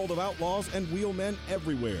of the world of outlaws and wheelmen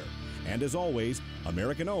everywhere. And as always,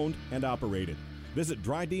 American owned and operated. Visit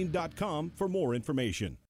Dryden.com for more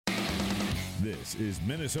information. This is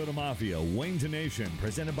Minnesota Mafia Wayne to Nation,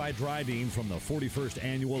 presented by Dryden from the 41st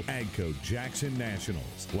Annual AGCO Jackson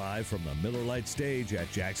Nationals. Live from the Miller Lite stage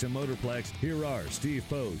at Jackson Motorplex, here are Steve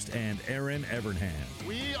Post and Aaron Evernham.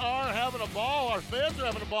 We are having a ball. Our fans are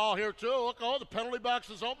having a ball here, too. Look, the penalty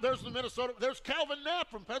box is open. There's the Minnesota. There's Calvin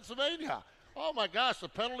Knapp from Pennsylvania. Oh, my gosh, the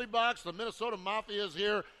penalty box, the Minnesota Mafia is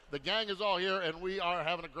here. The gang is all here, and we are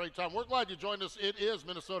having a great time. We're glad you joined us. It is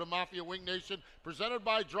Minnesota Mafia Wing Nation, presented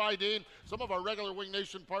by Dryden. Some of our regular Wing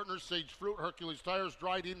Nation partners, Sage Fruit, Hercules Tires,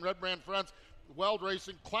 Dryden, Red Brand Friends, Weld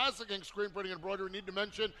Racing, Classic Ink Screen Printing and Embroidery. We need to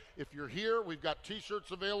mention, if you're here, we've got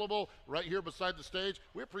T-shirts available right here beside the stage.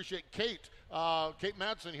 We appreciate Kate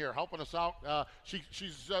Madsen here helping us out.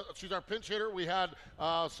 She's our pinch hitter. We had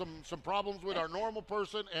some problems with our normal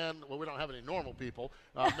person, and well, we don't have any normal people.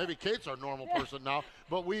 Maybe Kate's our normal person now,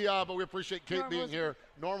 but we appreciate Kate being here.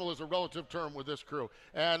 Normal is a relative term with this crew.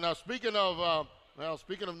 And speaking of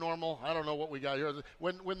normal, I don't know what we got here.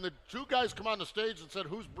 When the two guys come on the stage and said,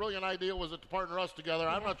 whose brilliant idea was it to partner us together,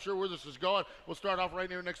 I'm not sure where this is going. We'll start off right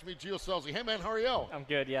here next to me, Gio Scelzi. Hey, man, how are you? I'm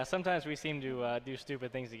good, yeah. Sometimes we seem to do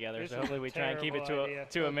stupid things together, so hopefully we try and keep it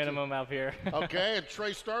to a minimum up here. Okay, and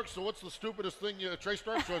Trey Starks, so what's the stupidest thing Trey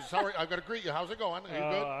Starks, I've got to greet you. How's it going? Are you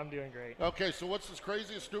good? I'm doing great. Okay, so what's the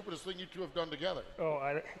craziest, stupidest thing you two have done together?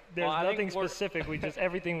 There's nothing specific.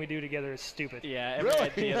 Everything we do together is stupid. Yeah,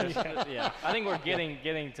 yeah. I think we're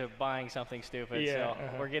getting to buying something stupid, so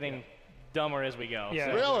we're getting dumber as we go. Yeah.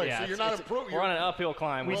 So, really? Yeah, so you're not improving? We're on an uphill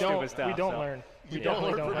climb with stupid stuff. We don't learn. You don't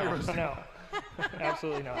learn from your mistakes? No.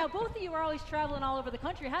 Absolutely not. Now, both of you are always traveling all over the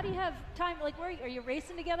country. How do you have time? Like, where are you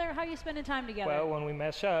racing together? How are you spending time together? Well, when we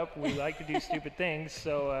mess up, we like to do stupid things,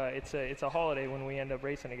 so it's a holiday when we end up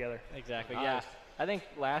racing together. Exactly, yeah. I think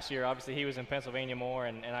last year, obviously, he was in Pennsylvania more,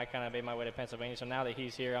 and I kind of made my way to Pennsylvania. So now that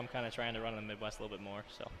he's here, I'm kind of trying to run in the Midwest a little bit more.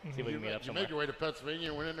 So see if we can meet up somewhere. You made your way to Pennsylvania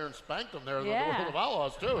and went in there and spanked them there in the World of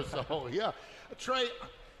Outlaws, too. So, yeah. Trey,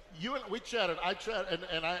 we chatted. I chatted,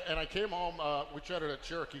 and I came home. We chatted at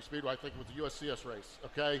Cherokee Speedway, I think, with the USCS race,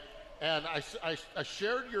 okay? And I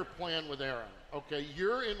shared your plan with Aaron, okay?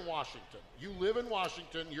 You're in Washington. You live in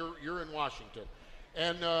Washington. You're in Washington.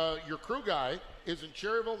 And your crew guy is in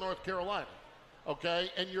Cherryville, North Carolina. Okay,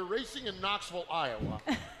 and you're racing in Knoxville, Iowa.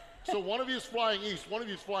 So one of you is flying east, one of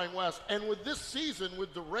you is flying west. And with this season,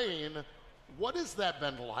 with the rain, what has that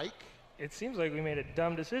been like? It seems like we made a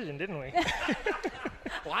dumb decision, didn't we?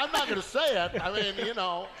 Well, I'm not going to say it. I mean, you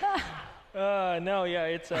know. No, yeah,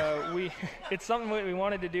 it's something we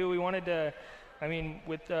wanted to do. We wanted to,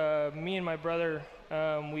 with me and my brother,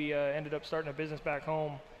 we ended up starting a business back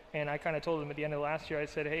home. And I kind of told him at the end of last year, I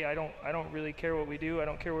said, hey, I don't really care what we do. I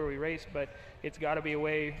don't care where we race, but it's got to be a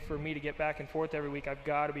way for me to get back and forth every week. I've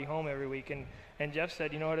got to be home every week. And Jeff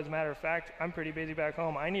said, you know what, as a matter of fact, I'm pretty busy back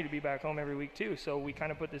home. I need to be back home every week too. So we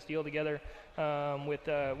kind of put this deal together with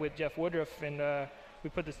Jeff Woodruff, and we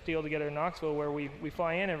put this deal together in Knoxville where we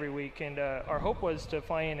fly in every week, and our hope was to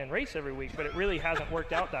fly in and race every week, but it really hasn't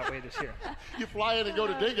worked out that way this year. You fly in and go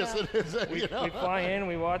to Dingus. We fly in,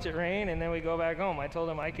 we watch it rain, and then we go back home. I told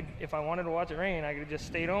him if I wanted to watch it rain, I could just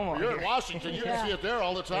stayed home all You're year. in Washington. You can see it there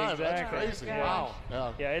all the time. Exactly. That's crazy. Wow.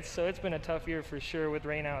 Yeah, it's been a tough year for sure with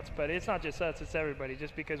rainouts, but it's not just us, it's everybody.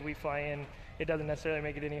 Just because we fly in, it doesn't necessarily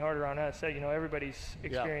make it any harder on us. Everybody's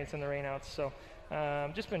experiencing the rainouts. So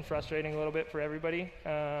just been frustrating a little bit for everybody.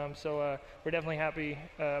 So we're definitely happy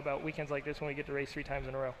about weekends like this when we get to race 3 times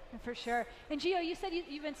in a row. For sure. And Gio, you said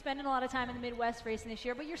you've been spending a lot of time in the Midwest racing this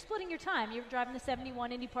year, but you're splitting your time. You're driving the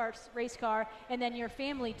 71 Indy Parts race car and then your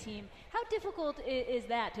family team. How difficult is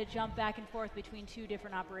that to jump back and forth between 2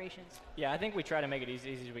 different operations? Yeah, I think we try to make it as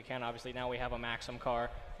easy as we can. Obviously, now we have a Maxim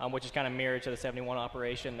car, which is kind of mirrored to the 71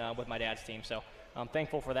 operation with my dad's team. So I'm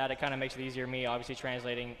thankful for that. It kind of makes it easier for me, obviously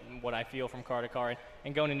translating what I feel from car to car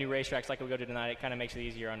and going to new racetracks like we go to tonight. It kind of makes it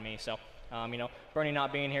easier on me. So, Bernie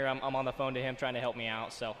not being here, I'm on the phone to him trying to help me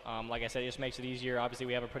out. So, like I said, it just makes it easier. Obviously,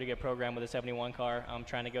 we have a pretty good program with the 71 car. I'm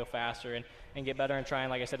trying to go faster and get better and trying,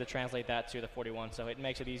 like I said, to translate that to the 41. So it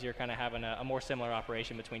makes it easier kind of having a more similar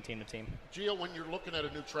operation between team to team. Gio, when you're looking at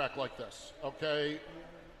a new track like this, okay,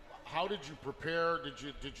 how did you prepare? Did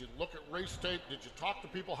you look at race tape? Did you talk to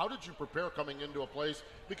people? How did you prepare coming into a place?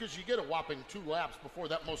 Because you get a whopping 2 laps before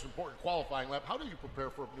that most important qualifying lap. How do you prepare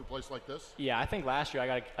for a new place like this? Yeah, I think last year I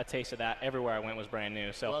got a taste of that. Everywhere I went was brand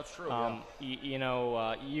new. So that's true.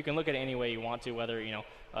 You can look at it any way you want to, whether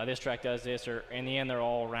this track does this, or in the end they're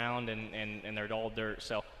all round and they're all dirt.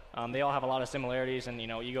 So they all have a lot of similarities, and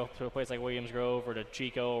you go to a place like Williams Grove or to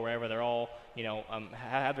Chico or wherever, they're all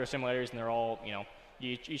have their similarities, and they're all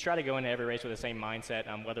You try to go into every race with the same mindset,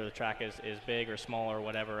 whether the track is big or small or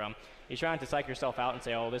whatever. You try not to psych yourself out and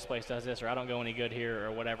say, oh, this place does this, or I don't go any good here,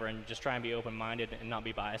 or whatever, and just try and be open-minded and not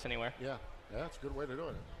be biased anywhere. Yeah, that's a good way to do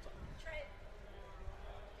it.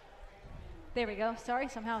 There we go. Sorry,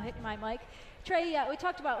 somehow hitting my mic. Trey, we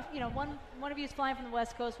talked about, one of you is flying from the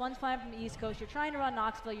West Coast, one's flying from the East Coast. You're trying to run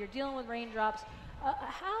Knoxville. You're dealing with raindrops.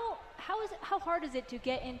 How hard is it to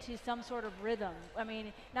get into some sort of rhythm? I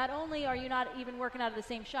mean, not only are you not even working out of the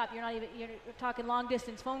same shop, you're talking long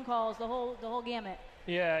distance phone calls, the whole gamut.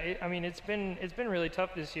 Yeah, it's been really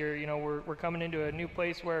tough this year. We're coming into a new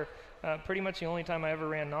place where pretty much the only time I ever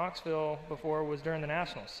ran Knoxville before was during the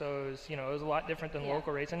Nationals. So it was a lot different than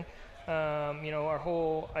local racing. Our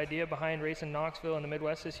whole idea behind racing Knoxville in the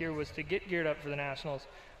Midwest this year was to get geared up for the Nationals.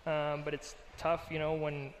 But it's tough,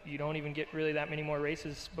 when you don't even get really that many more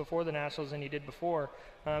races before the Nationals than you did before.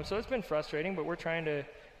 So it's been frustrating, but we're trying to,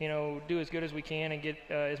 do as good as we can and get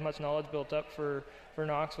as much knowledge built up for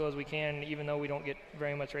Knoxville as we can, even though we don't get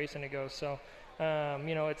very much racing to go. So,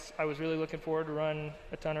 I was really looking forward to run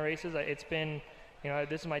a ton of races. It's been,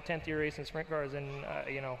 this is my 10th year racing sprint cars, and,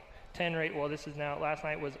 10 rate. Well, this is now, last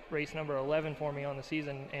night was race number 11 for me on the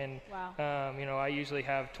season, and wow. I usually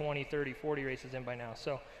have 20, 30, 40 races in by now.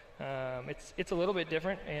 So it's a little bit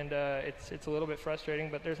different, and it's a little bit frustrating,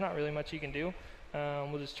 but there's not really much you can do.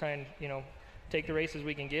 We'll just try and take the races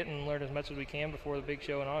we can get and learn as much as we can before the big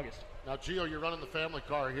show in August. Now, Gio, you're running the family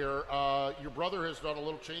car here. Your brother has done a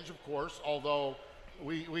little change of course, although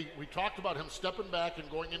we talked about him stepping back and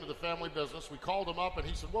going into the family business. We called him up, and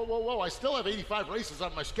he said, whoa, I still have 85 races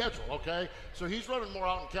on my schedule, okay? So he's running more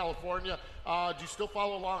out in California. Do you still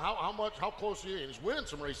follow along? How close are you? And he's winning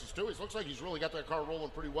some races, too. He looks like he's really got that car rolling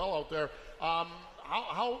pretty well out there.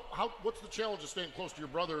 What's the challenge of staying close to your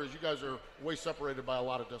brother as you guys are way separated by a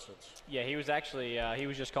lot of distance? Yeah, he was actually, he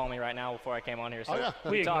was just calling me right now before I came on here. So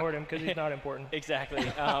we ignored him because he's not important. Exactly.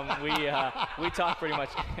 We talk pretty much,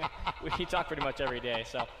 we talk pretty much every day.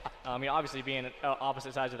 So, obviously being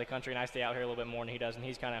opposite sides of the country, and I stay out here a little bit more than he does, and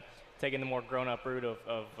he's kind of taking the more grown-up route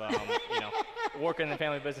of working in the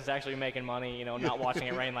family business, actually making money, not watching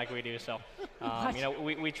it rain like we do. So,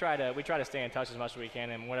 we try to stay in touch as much as we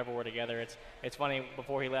can, and whenever we're together, it's funny.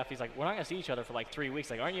 Before he left, he's like, "We're not gonna see each other for like 3 weeks.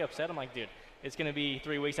 Like, aren't you upset?" I'm like, "Dude, it's gonna be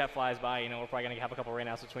 3 weeks that flies by. We're probably gonna have a couple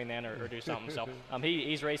rainouts between then or do something." So,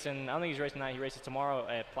 he's racing. I don't think he's racing tonight. He races tomorrow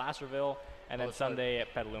at Placerville, and then Sunday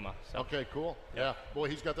at Petaluma. So. Okay, cool. Yeah. Boy,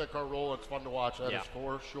 he's got that car rolling. It's fun to watch. That is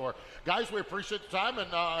for sure. Guys, we appreciate the time,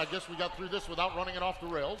 and I guess we got through this without running it off the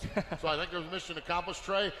rails. So I think there's mission accomplished.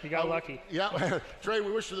 Trey, you got lucky. Yeah. Trey,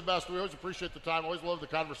 we wish you the best. We always appreciate the time. Always love the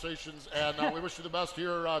conversations, and we wish you the best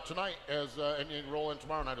here tonight and you roll in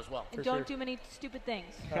tomorrow night as well. And don't do many stupid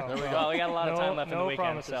things. There we go. Well, we got a lot of time left in the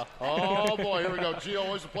weekend. So. Oh, boy, here we go. Gio,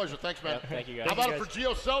 always a pleasure. Thanks, man. Thank you, guys. How about it for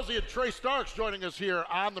Gio Scelzi and Trey Starks joining us here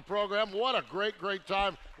on the program? What a a great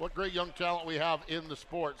time. What great young talent we have in the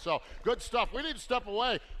sport. So good stuff. We need to step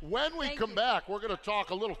away. When we come back, we're going to talk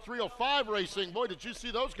a little 305 racing. Boy, did you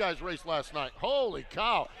see those guys race last night? Holy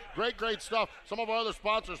cow. Great stuff. Some of our other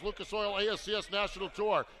sponsors, Lucas Oil, ASCS National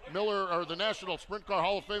Tour, Miller, or the National Sprint Car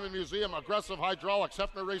Hall of Fame and Museum, Aggressive Hydraulics,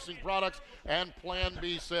 Hefner Racing Products, and Plan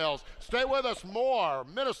B Sales. Stay with us. More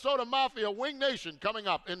Minnesota Mafia Wing Nation coming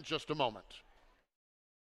up in just a moment.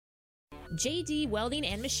 JD Welding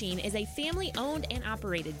and Machine is a family-owned and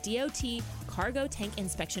operated DOT cargo tank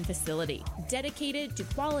inspection facility dedicated to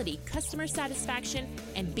quality, customer satisfaction,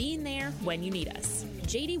 and being there when you need us.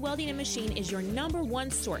 JD Welding and Machine is your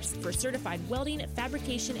 #1 source for certified welding,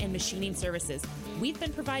 fabrication, and machining services. We've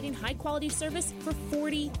been providing high-quality service for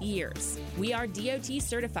 40 years. We are DOT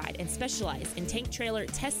certified and specialize in tank trailer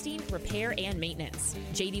testing, repair, and maintenance.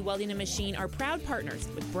 JD Welding and Machine are proud partners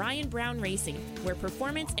with Brian Brown Racing, where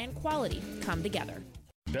performance and quality come together.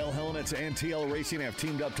 Bell Helmets and TL Racing have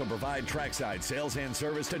teamed up to provide trackside sales and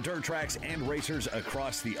service to dirt tracks and racers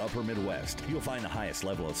across the upper Midwest. You'll find the highest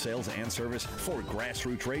level of sales and service for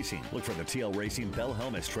grassroots racing. Look for the TL Racing Bell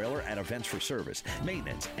Helmets trailer at events for service,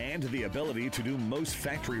 maintenance, and the ability to do most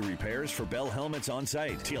factory repairs for Bell Helmets on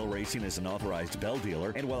site. TL Racing is an authorized Bell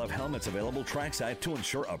dealer and will have helmets available trackside to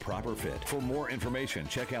ensure a proper fit. For more information,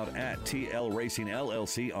 check out at TL Racing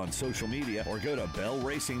LLC on social media or go to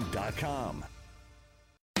bellracing.com.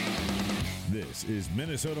 This is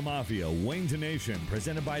Minnesota Mafia Wayne to Nation,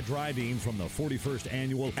 presented by Dryden from the 41st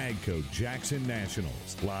Annual AGCO Jackson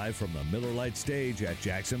Nationals. Live from the Miller Lite stage at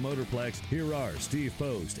Jackson Motorplex, here are Steve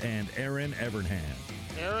Post and Aaron Evernham.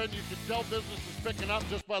 Aaron, you can tell business is picking up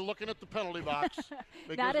just by looking at the penalty box.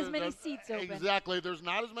 Not as many seats open. Exactly. There's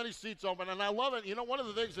not as many seats open, and I love it. You know, one of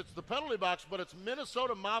the things, it's the penalty box, but it's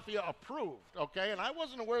Minnesota Mafia approved, okay? And I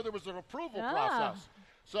wasn't aware there was an approval process.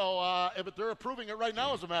 So, but they're approving it right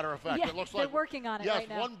now, as a matter of fact. Yeah, it looks like they're working on it right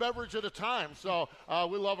now. Yes, one beverage at a time. So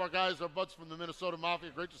we love our guys, our buds from the Minnesota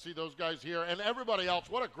Mafia. Great to see those guys here. And everybody else,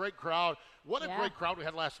 what a great crowd. What a great crowd we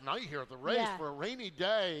had last night here at the race for a rainy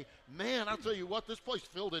day. Man, I'll tell you what, this place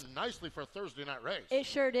filled in nicely for a Thursday night race. It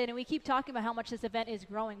sure did, and we keep talking about how much this event is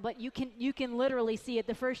growing, but you can literally see it.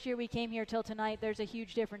 The first year we came here till tonight, there's a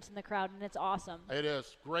huge difference in the crowd, and it's awesome. It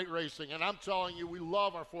is. Great racing, and I'm telling you, we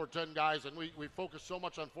love our 410 guys, and we focus so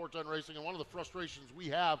much on 410 racing, and one of the frustrations we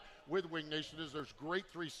have with Wing Nation is there's great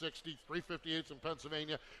 360, 358s in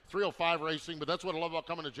Pennsylvania, 305 racing, but that's what I love about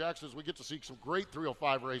coming to Jackson is we get to see some great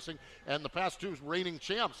 305 racing, and the past two reigning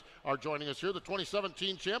champs are joining us here. The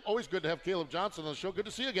 2017 champ, always good to have Caleb Johnson on the show. Good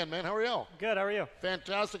to see you again, man. How are you? Good, how are you?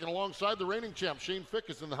 Fantastic, and alongside the reigning champ, Shane Fick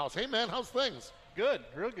is in the house. Hey, man, how's things? Good,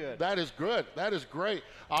 real good. That is good. That is great.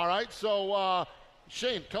 All right, so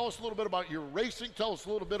Shane, tell us a little bit about your racing. Tell us a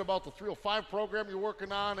little bit about the 305 program you're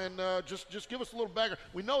working on, and just give us a little background.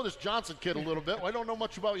 We know this Johnson kid a little bit. I don't know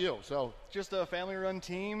much about you. So just a family-run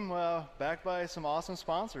team backed by some awesome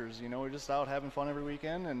sponsors. You know, we're just out having fun every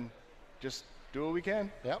weekend and just do what we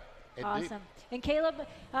can. Yep. Awesome. And Caleb,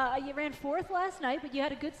 you ran fourth last night, but you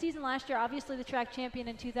had a good season last year, obviously the track champion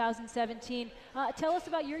in 2017. Tell us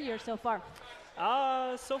about your year so far.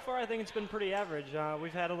 So far I think it's been pretty average.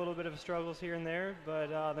 We've had a little bit of struggles here and there,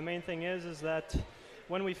 but the main thing is that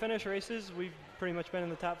when we finish races, we've pretty much been in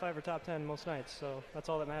the top 5 or top 10 most nights, so that's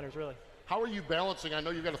all that matters, really. How are you balancing? I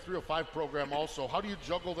know you've got a 305 program also. How do you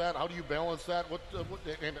juggle that? How do you balance that?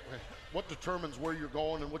 What determines where you're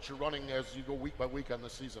going and what you're running as you go week by week on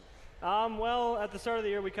this season? Well, at the start of the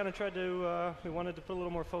year, we kind of tried to, we wanted to put a little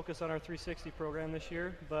more focus on our 360 program this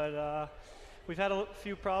year, but we've had a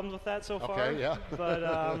few problems with that so far. Okay, yeah. But,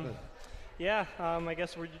 I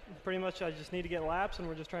guess we're pretty much, I just need to get laps, and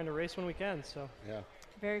we're just trying to race when we can, so. Yeah.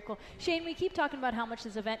 Very cool. Shane, we keep talking about how much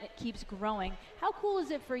this event keeps growing. How cool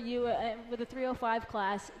is it for you with the 305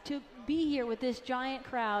 class to be here with this giant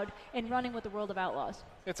crowd and running with the World of Outlaws?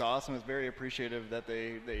 It's awesome. It's very appreciative that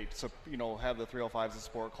they have the 305 as a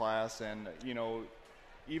sport class, and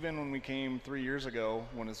even when we came 3 years ago,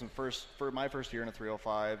 when it was my first year in a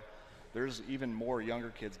 305, there's even more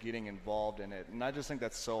younger kids getting involved in it, and I just think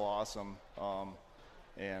that's so awesome.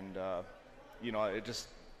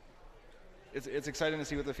 It's exciting to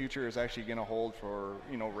see what the future is actually going to hold for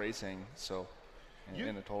racing. So.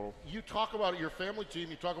 In a total. You talk about your family team.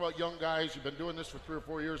 You talk about young guys. You've been doing this for 3 or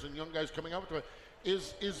 4 years, and young guys coming up to it.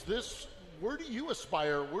 Is this? Where do you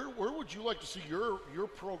aspire? Where would you like to see your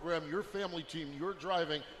program, your family team, your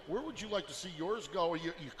driving? Where would you like to see yours go? Are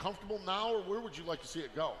you comfortable now, or where would you like to see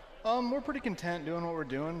it go? We're pretty content doing what we're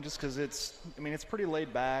doing, just because it's pretty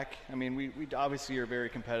laid back. We obviously are very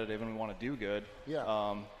competitive and we want to do good.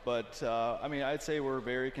 Yeah. I'd say we're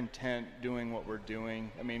very content doing what we're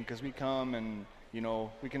doing. Because we come and you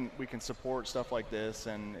know, we can support stuff like this,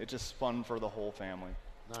 and it's just fun for the whole family.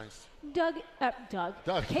 Nice. Doug.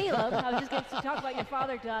 Caleb, I was just going to talk about your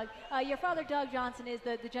father, Doug. Your father, Doug Johnson, is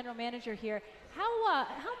the general manager here.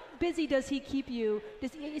 How busy does he keep you?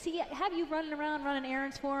 Does he have you running around running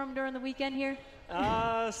errands for him during the weekend here?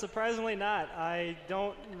 Surprisingly not. I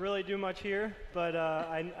don't really do much here, but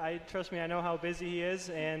I trust me, I know how busy he is,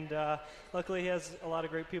 and luckily he has a lot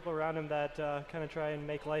of great people around him that kind of try and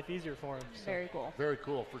make life easier for him. So. Very cool. Very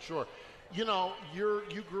cool, for sure. You know,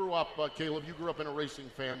 you grew up, Caleb, you grew up in a racing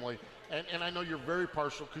family, and I know you're very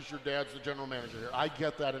partial because your dad's the general manager here. I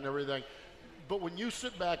get that and everything. But when you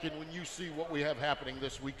sit back and when you see what we have happening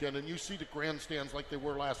this weekend, and you see the grandstands like they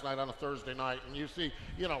were last night on a Thursday night, and you see,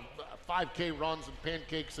 5K runs and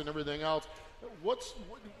pancakes and everything else, what's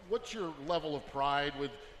your level of pride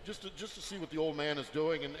with just to see what the old man is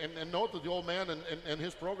doing and know that the old man and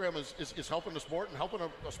his program is helping the sport and helping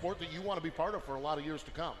a sport that you want to be part of for a lot of years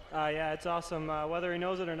to come? Yeah, it's awesome. Whether he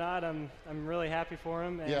knows it or not, I'm really happy for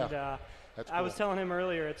him. And, That's cool. I was telling him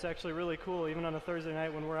earlier, it's actually really cool, even on a Thursday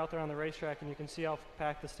night when we're out there on the racetrack and you can see how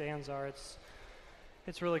packed the stands are.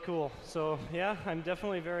 It's really cool. So, yeah, I'm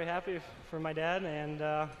definitely very happy for my dad,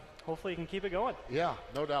 and hopefully he can keep it going. Yeah,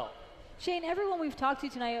 no doubt. Shane, everyone we've talked to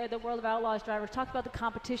tonight, the World of Outlaws drivers, talked about the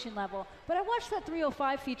competition level. But I watched that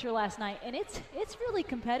 305 feature last night, and it's really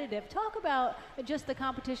competitive. Talk about just the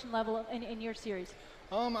competition level in your series.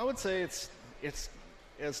 I would say it's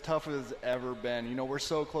as tough as it's ever been. You know, we're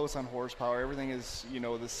so close on horsepower. Everything is,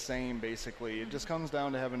 the same basically. It just comes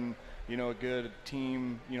down to having, a good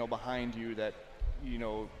team, behind you that,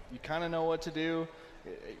 you kind of know what to do.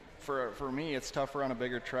 For me, it's tougher on a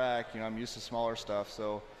bigger track. I'm used to smaller stuff.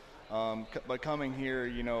 So, but coming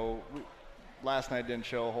here, last night didn't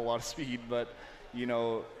show a whole lot of speed, but,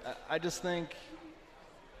 I just think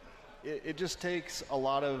it just takes a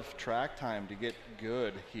lot of track time to get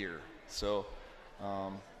good here. So,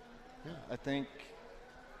 I think,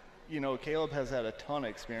 Caleb has had a ton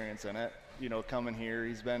of experience in it, coming here.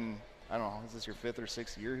 He's been, I don't know, is this your 5th or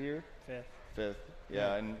 6th year here? Fifth.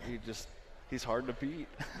 Yeah, and he's hard to beat.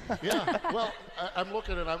 Yeah, well, I'm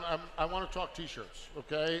looking at I want to talk T-shirts,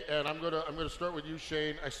 okay? And I'm gonna start with you,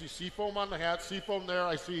 Shane. I see Seafoam on the hat, Seafoam there.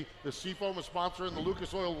 I see the Seafoam is sponsoring the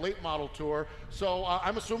Lucas Oil Late Model Tour. So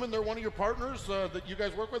I'm assuming they're one of your partners that you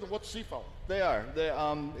guys work with. And what's Seafoam? They are.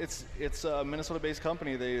 It's a Minnesota-based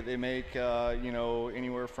company. They make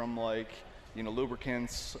anywhere from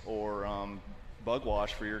lubricants or bug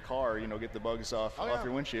wash for your car. Get the bugs off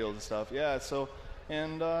your windshield and stuff. Yeah. So.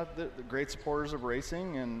 And the great supporters of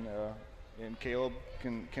racing, and Caleb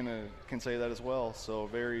can say that as well. So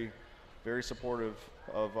very, very supportive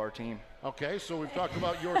of our team. Okay, so we've talked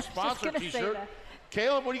about your sponsor T-shirt.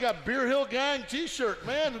 Caleb, what do you got? Beer Hill Gang T-shirt,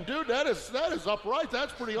 man, dude, that is upright.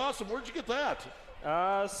 That's pretty awesome. Where'd you get that?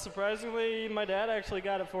 Surprisingly, my dad actually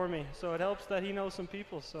got it for me, so it helps that he knows some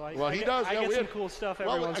people. So I get some cool stuff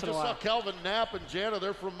every once in a while. I just saw Calvin Knapp and Jana.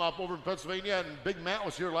 They're from up over in Pennsylvania, and Big Matt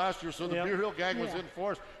was here last year, so the Beer Hill Gang was in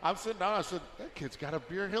force. I'm sitting down, I said, that kid's got a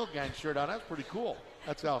Beer Hill Gang shirt on. That's pretty cool.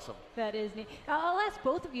 That's awesome. That is neat. I'll ask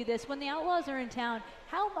both of you this. When the Outlaws are in town,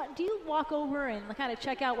 how much do you walk over and kind of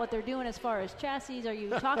check out what they're doing as far as chassis? Are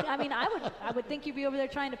you talking? I mean, I would think you'd be over there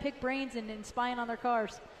trying to pick brains and spying on their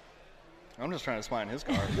cars. I'm just trying to spy on his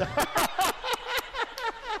car.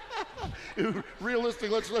 Realistic,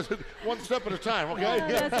 let's one step at a time, okay?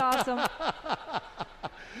 That's awesome.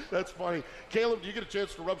 That's funny. Caleb, do you get a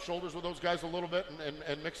chance to rub shoulders with those guys a little bit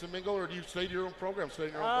and mix and mingle, or do you stay to your own program, stay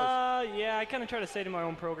in your own place? Yeah, I kind of try to stay to my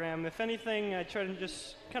own program. If anything, I try to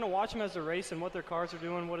just kind of watch them as they race and what their cars are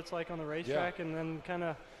doing, what it's like on the racetrack, and then kind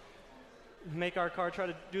of make our car try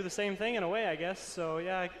to do the same thing in a way, I guess. So,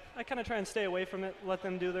 yeah, I kind of try and stay away from it, let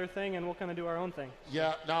them do their thing, and we'll kind of do our own thing.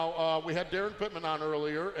 Yeah, now we had Darren Pittman on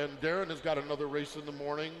earlier, and Darren has got another race in the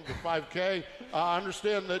morning, the 5K. I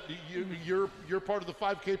understand that you're part of the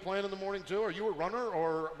 5K plan in the morning, too. Are you a runner,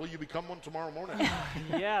 or will you become one tomorrow morning?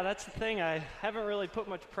 Yeah, that's the thing. I haven't really put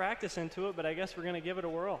much practice into it, but I guess we're going to give it a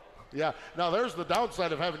whirl. Yeah. Now, there's the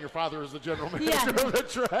downside of having your father as the general manager of the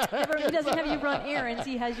track. He doesn't have you run errands.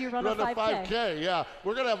 He has you run a 5K. 5K, yeah.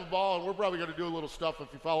 We're going to have a ball, and we're probably going to do a little stuff if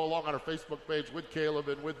you follow along on our Facebook page with Caleb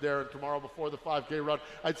and with Darren tomorrow before the 5K run.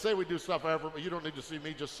 I'd say we do stuff ever, but you don't need to see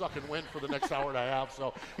me just sucking wind for the next hour and a half.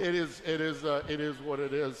 So it is what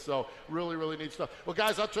it is. So really, really neat stuff. Well,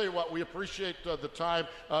 guys, I'll tell you what. We appreciate the time.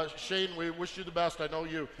 Shane, we wish you the best. I know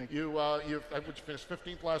you finished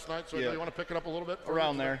 15th last night, so I know you want to pick it up a little bit.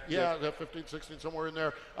 Around there. Yeah. Yeah, 15, 16, somewhere in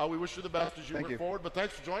there. We wish you the best as you move forward, but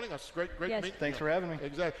thanks for joining us. Great meeting. Thanks for having me.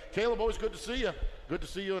 Exactly. Caleb, always good to see you. Good to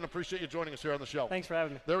see you and appreciate you joining us here on the show. Thanks for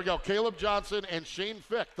having me. There we go. Caleb Johnson and Shane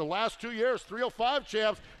Fick, the last 2 years, 305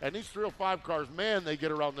 champs. And these 305 cars, man, they get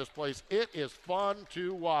around this place. It is fun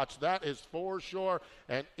to watch. That is for sure.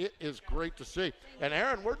 And it is great to see. And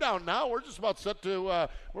Aaron, we're down now. We're just about set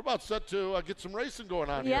to get some racing going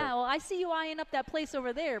on here. Yeah, well, I see you eyeing up that place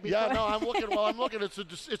over there. Yeah, no, I'm looking. Well, I'm looking.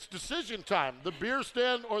 It's decision time. The beer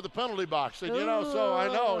stand or the penalty box. And, so I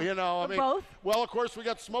know, I mean. Both? Well, of course, we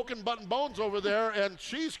got smoking button bones over there and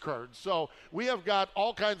cheese curds. So we have got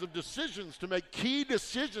all kinds of decisions to make, key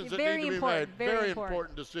decisions that need to be made. Very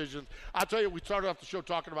important decisions. I'll tell you, we started off the show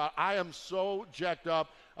talking about, I am so jacked up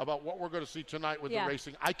about what we're going to see tonight with the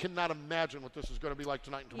racing. I cannot imagine what this is going to be like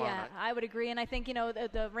tonight and tomorrow night. Yeah, I would agree. And I think,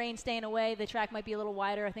 the rain staying away, the track might be a little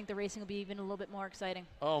wider. I think the racing will be even a little bit more exciting.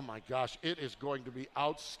 Oh, my gosh. It is going to be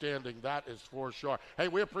outstanding. That is for sure. Hey,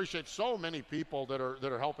 we appreciate so many people that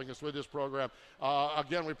are helping us with this program.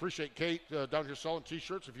 Again, we appreciate Kate down here selling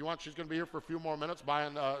T-shirts. If you want, she's going to be here for a few more minutes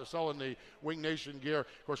selling the Wing Nation gear.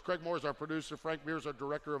 Of course, Craig Moore is our producer. Frank Mears, our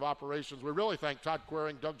director of operations. We really thank Todd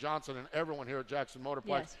Quering, Doug Johnson, and everyone here at Jackson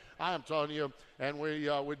Motorplex. Yes. I am telling you, and we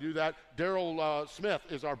do that. Daryl Smith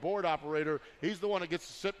is our board operator. He's the one that gets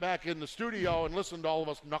to sit back in the studio and listen to all of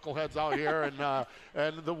us knuckleheads out here.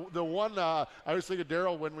 And the one I was thinking of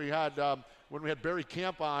Daryl when we had Barry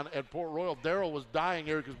Camp on at Port Royal. Daryl was dying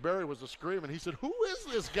here because Barry was screaming. He said, "Who is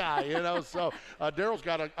this guy?" So Daryl's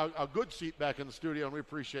got a good seat back in the studio, and we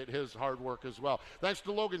appreciate his hard work as well. Thanks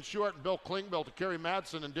to Logan Short and Bill Klingbeil, to Kerry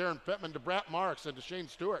Madsen and Darren Pittman, to Brett Marks and to Shane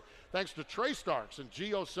Stewart. Thanks to Trey Starks and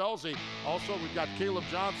Gio Selzy. Also, we've got Caleb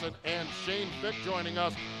Johnson and Shane Fick joining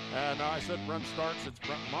us. And I said Brent Starks, it's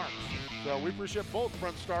Brent Marks. So we appreciate both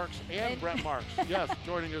Brent Starks and Brent Marks, yes,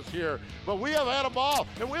 joining us here. But we have had a ball,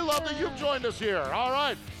 and we love that you've joined us here. All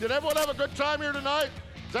right. Did everyone have a good time here tonight?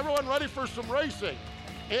 Is everyone ready for some racing?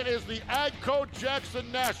 It is the AGCO Jackson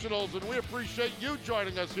Nationals, and we appreciate you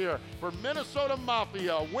joining us here for Minnesota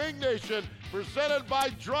Mafia Wing Nation, presented by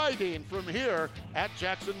Dryden from here at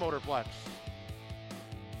Jackson Motorplex.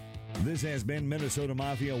 This has been Minnesota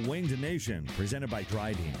Mafia Winged Nation, presented by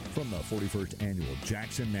Dryden from the 41st Annual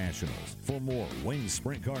Jackson Nationals. For more Winged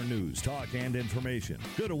Sprint Car news, talk, and information,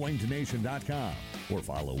 go to wingednation.com or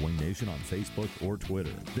follow Wing Nation on Facebook or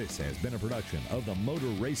Twitter. This has been a production of the Motor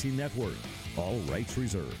Racing Network. All rights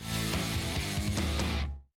reserved.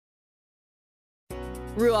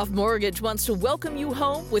 Ruoff Mortgage wants to welcome you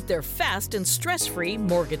home with their fast and stress-free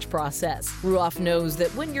mortgage process. Ruoff knows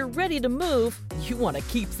that when you're ready to move, you want to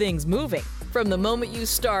keep things moving. From the moment you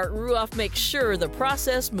start, Ruoff makes sure the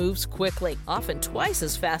process moves quickly, often twice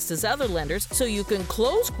as fast as other lenders, so you can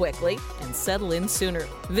close quickly and settle in sooner.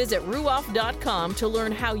 Visit ruoff.com to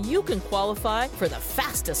learn how you can qualify for the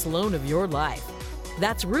fastest loan of your life.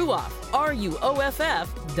 That's Ruoff, RUOFF.com.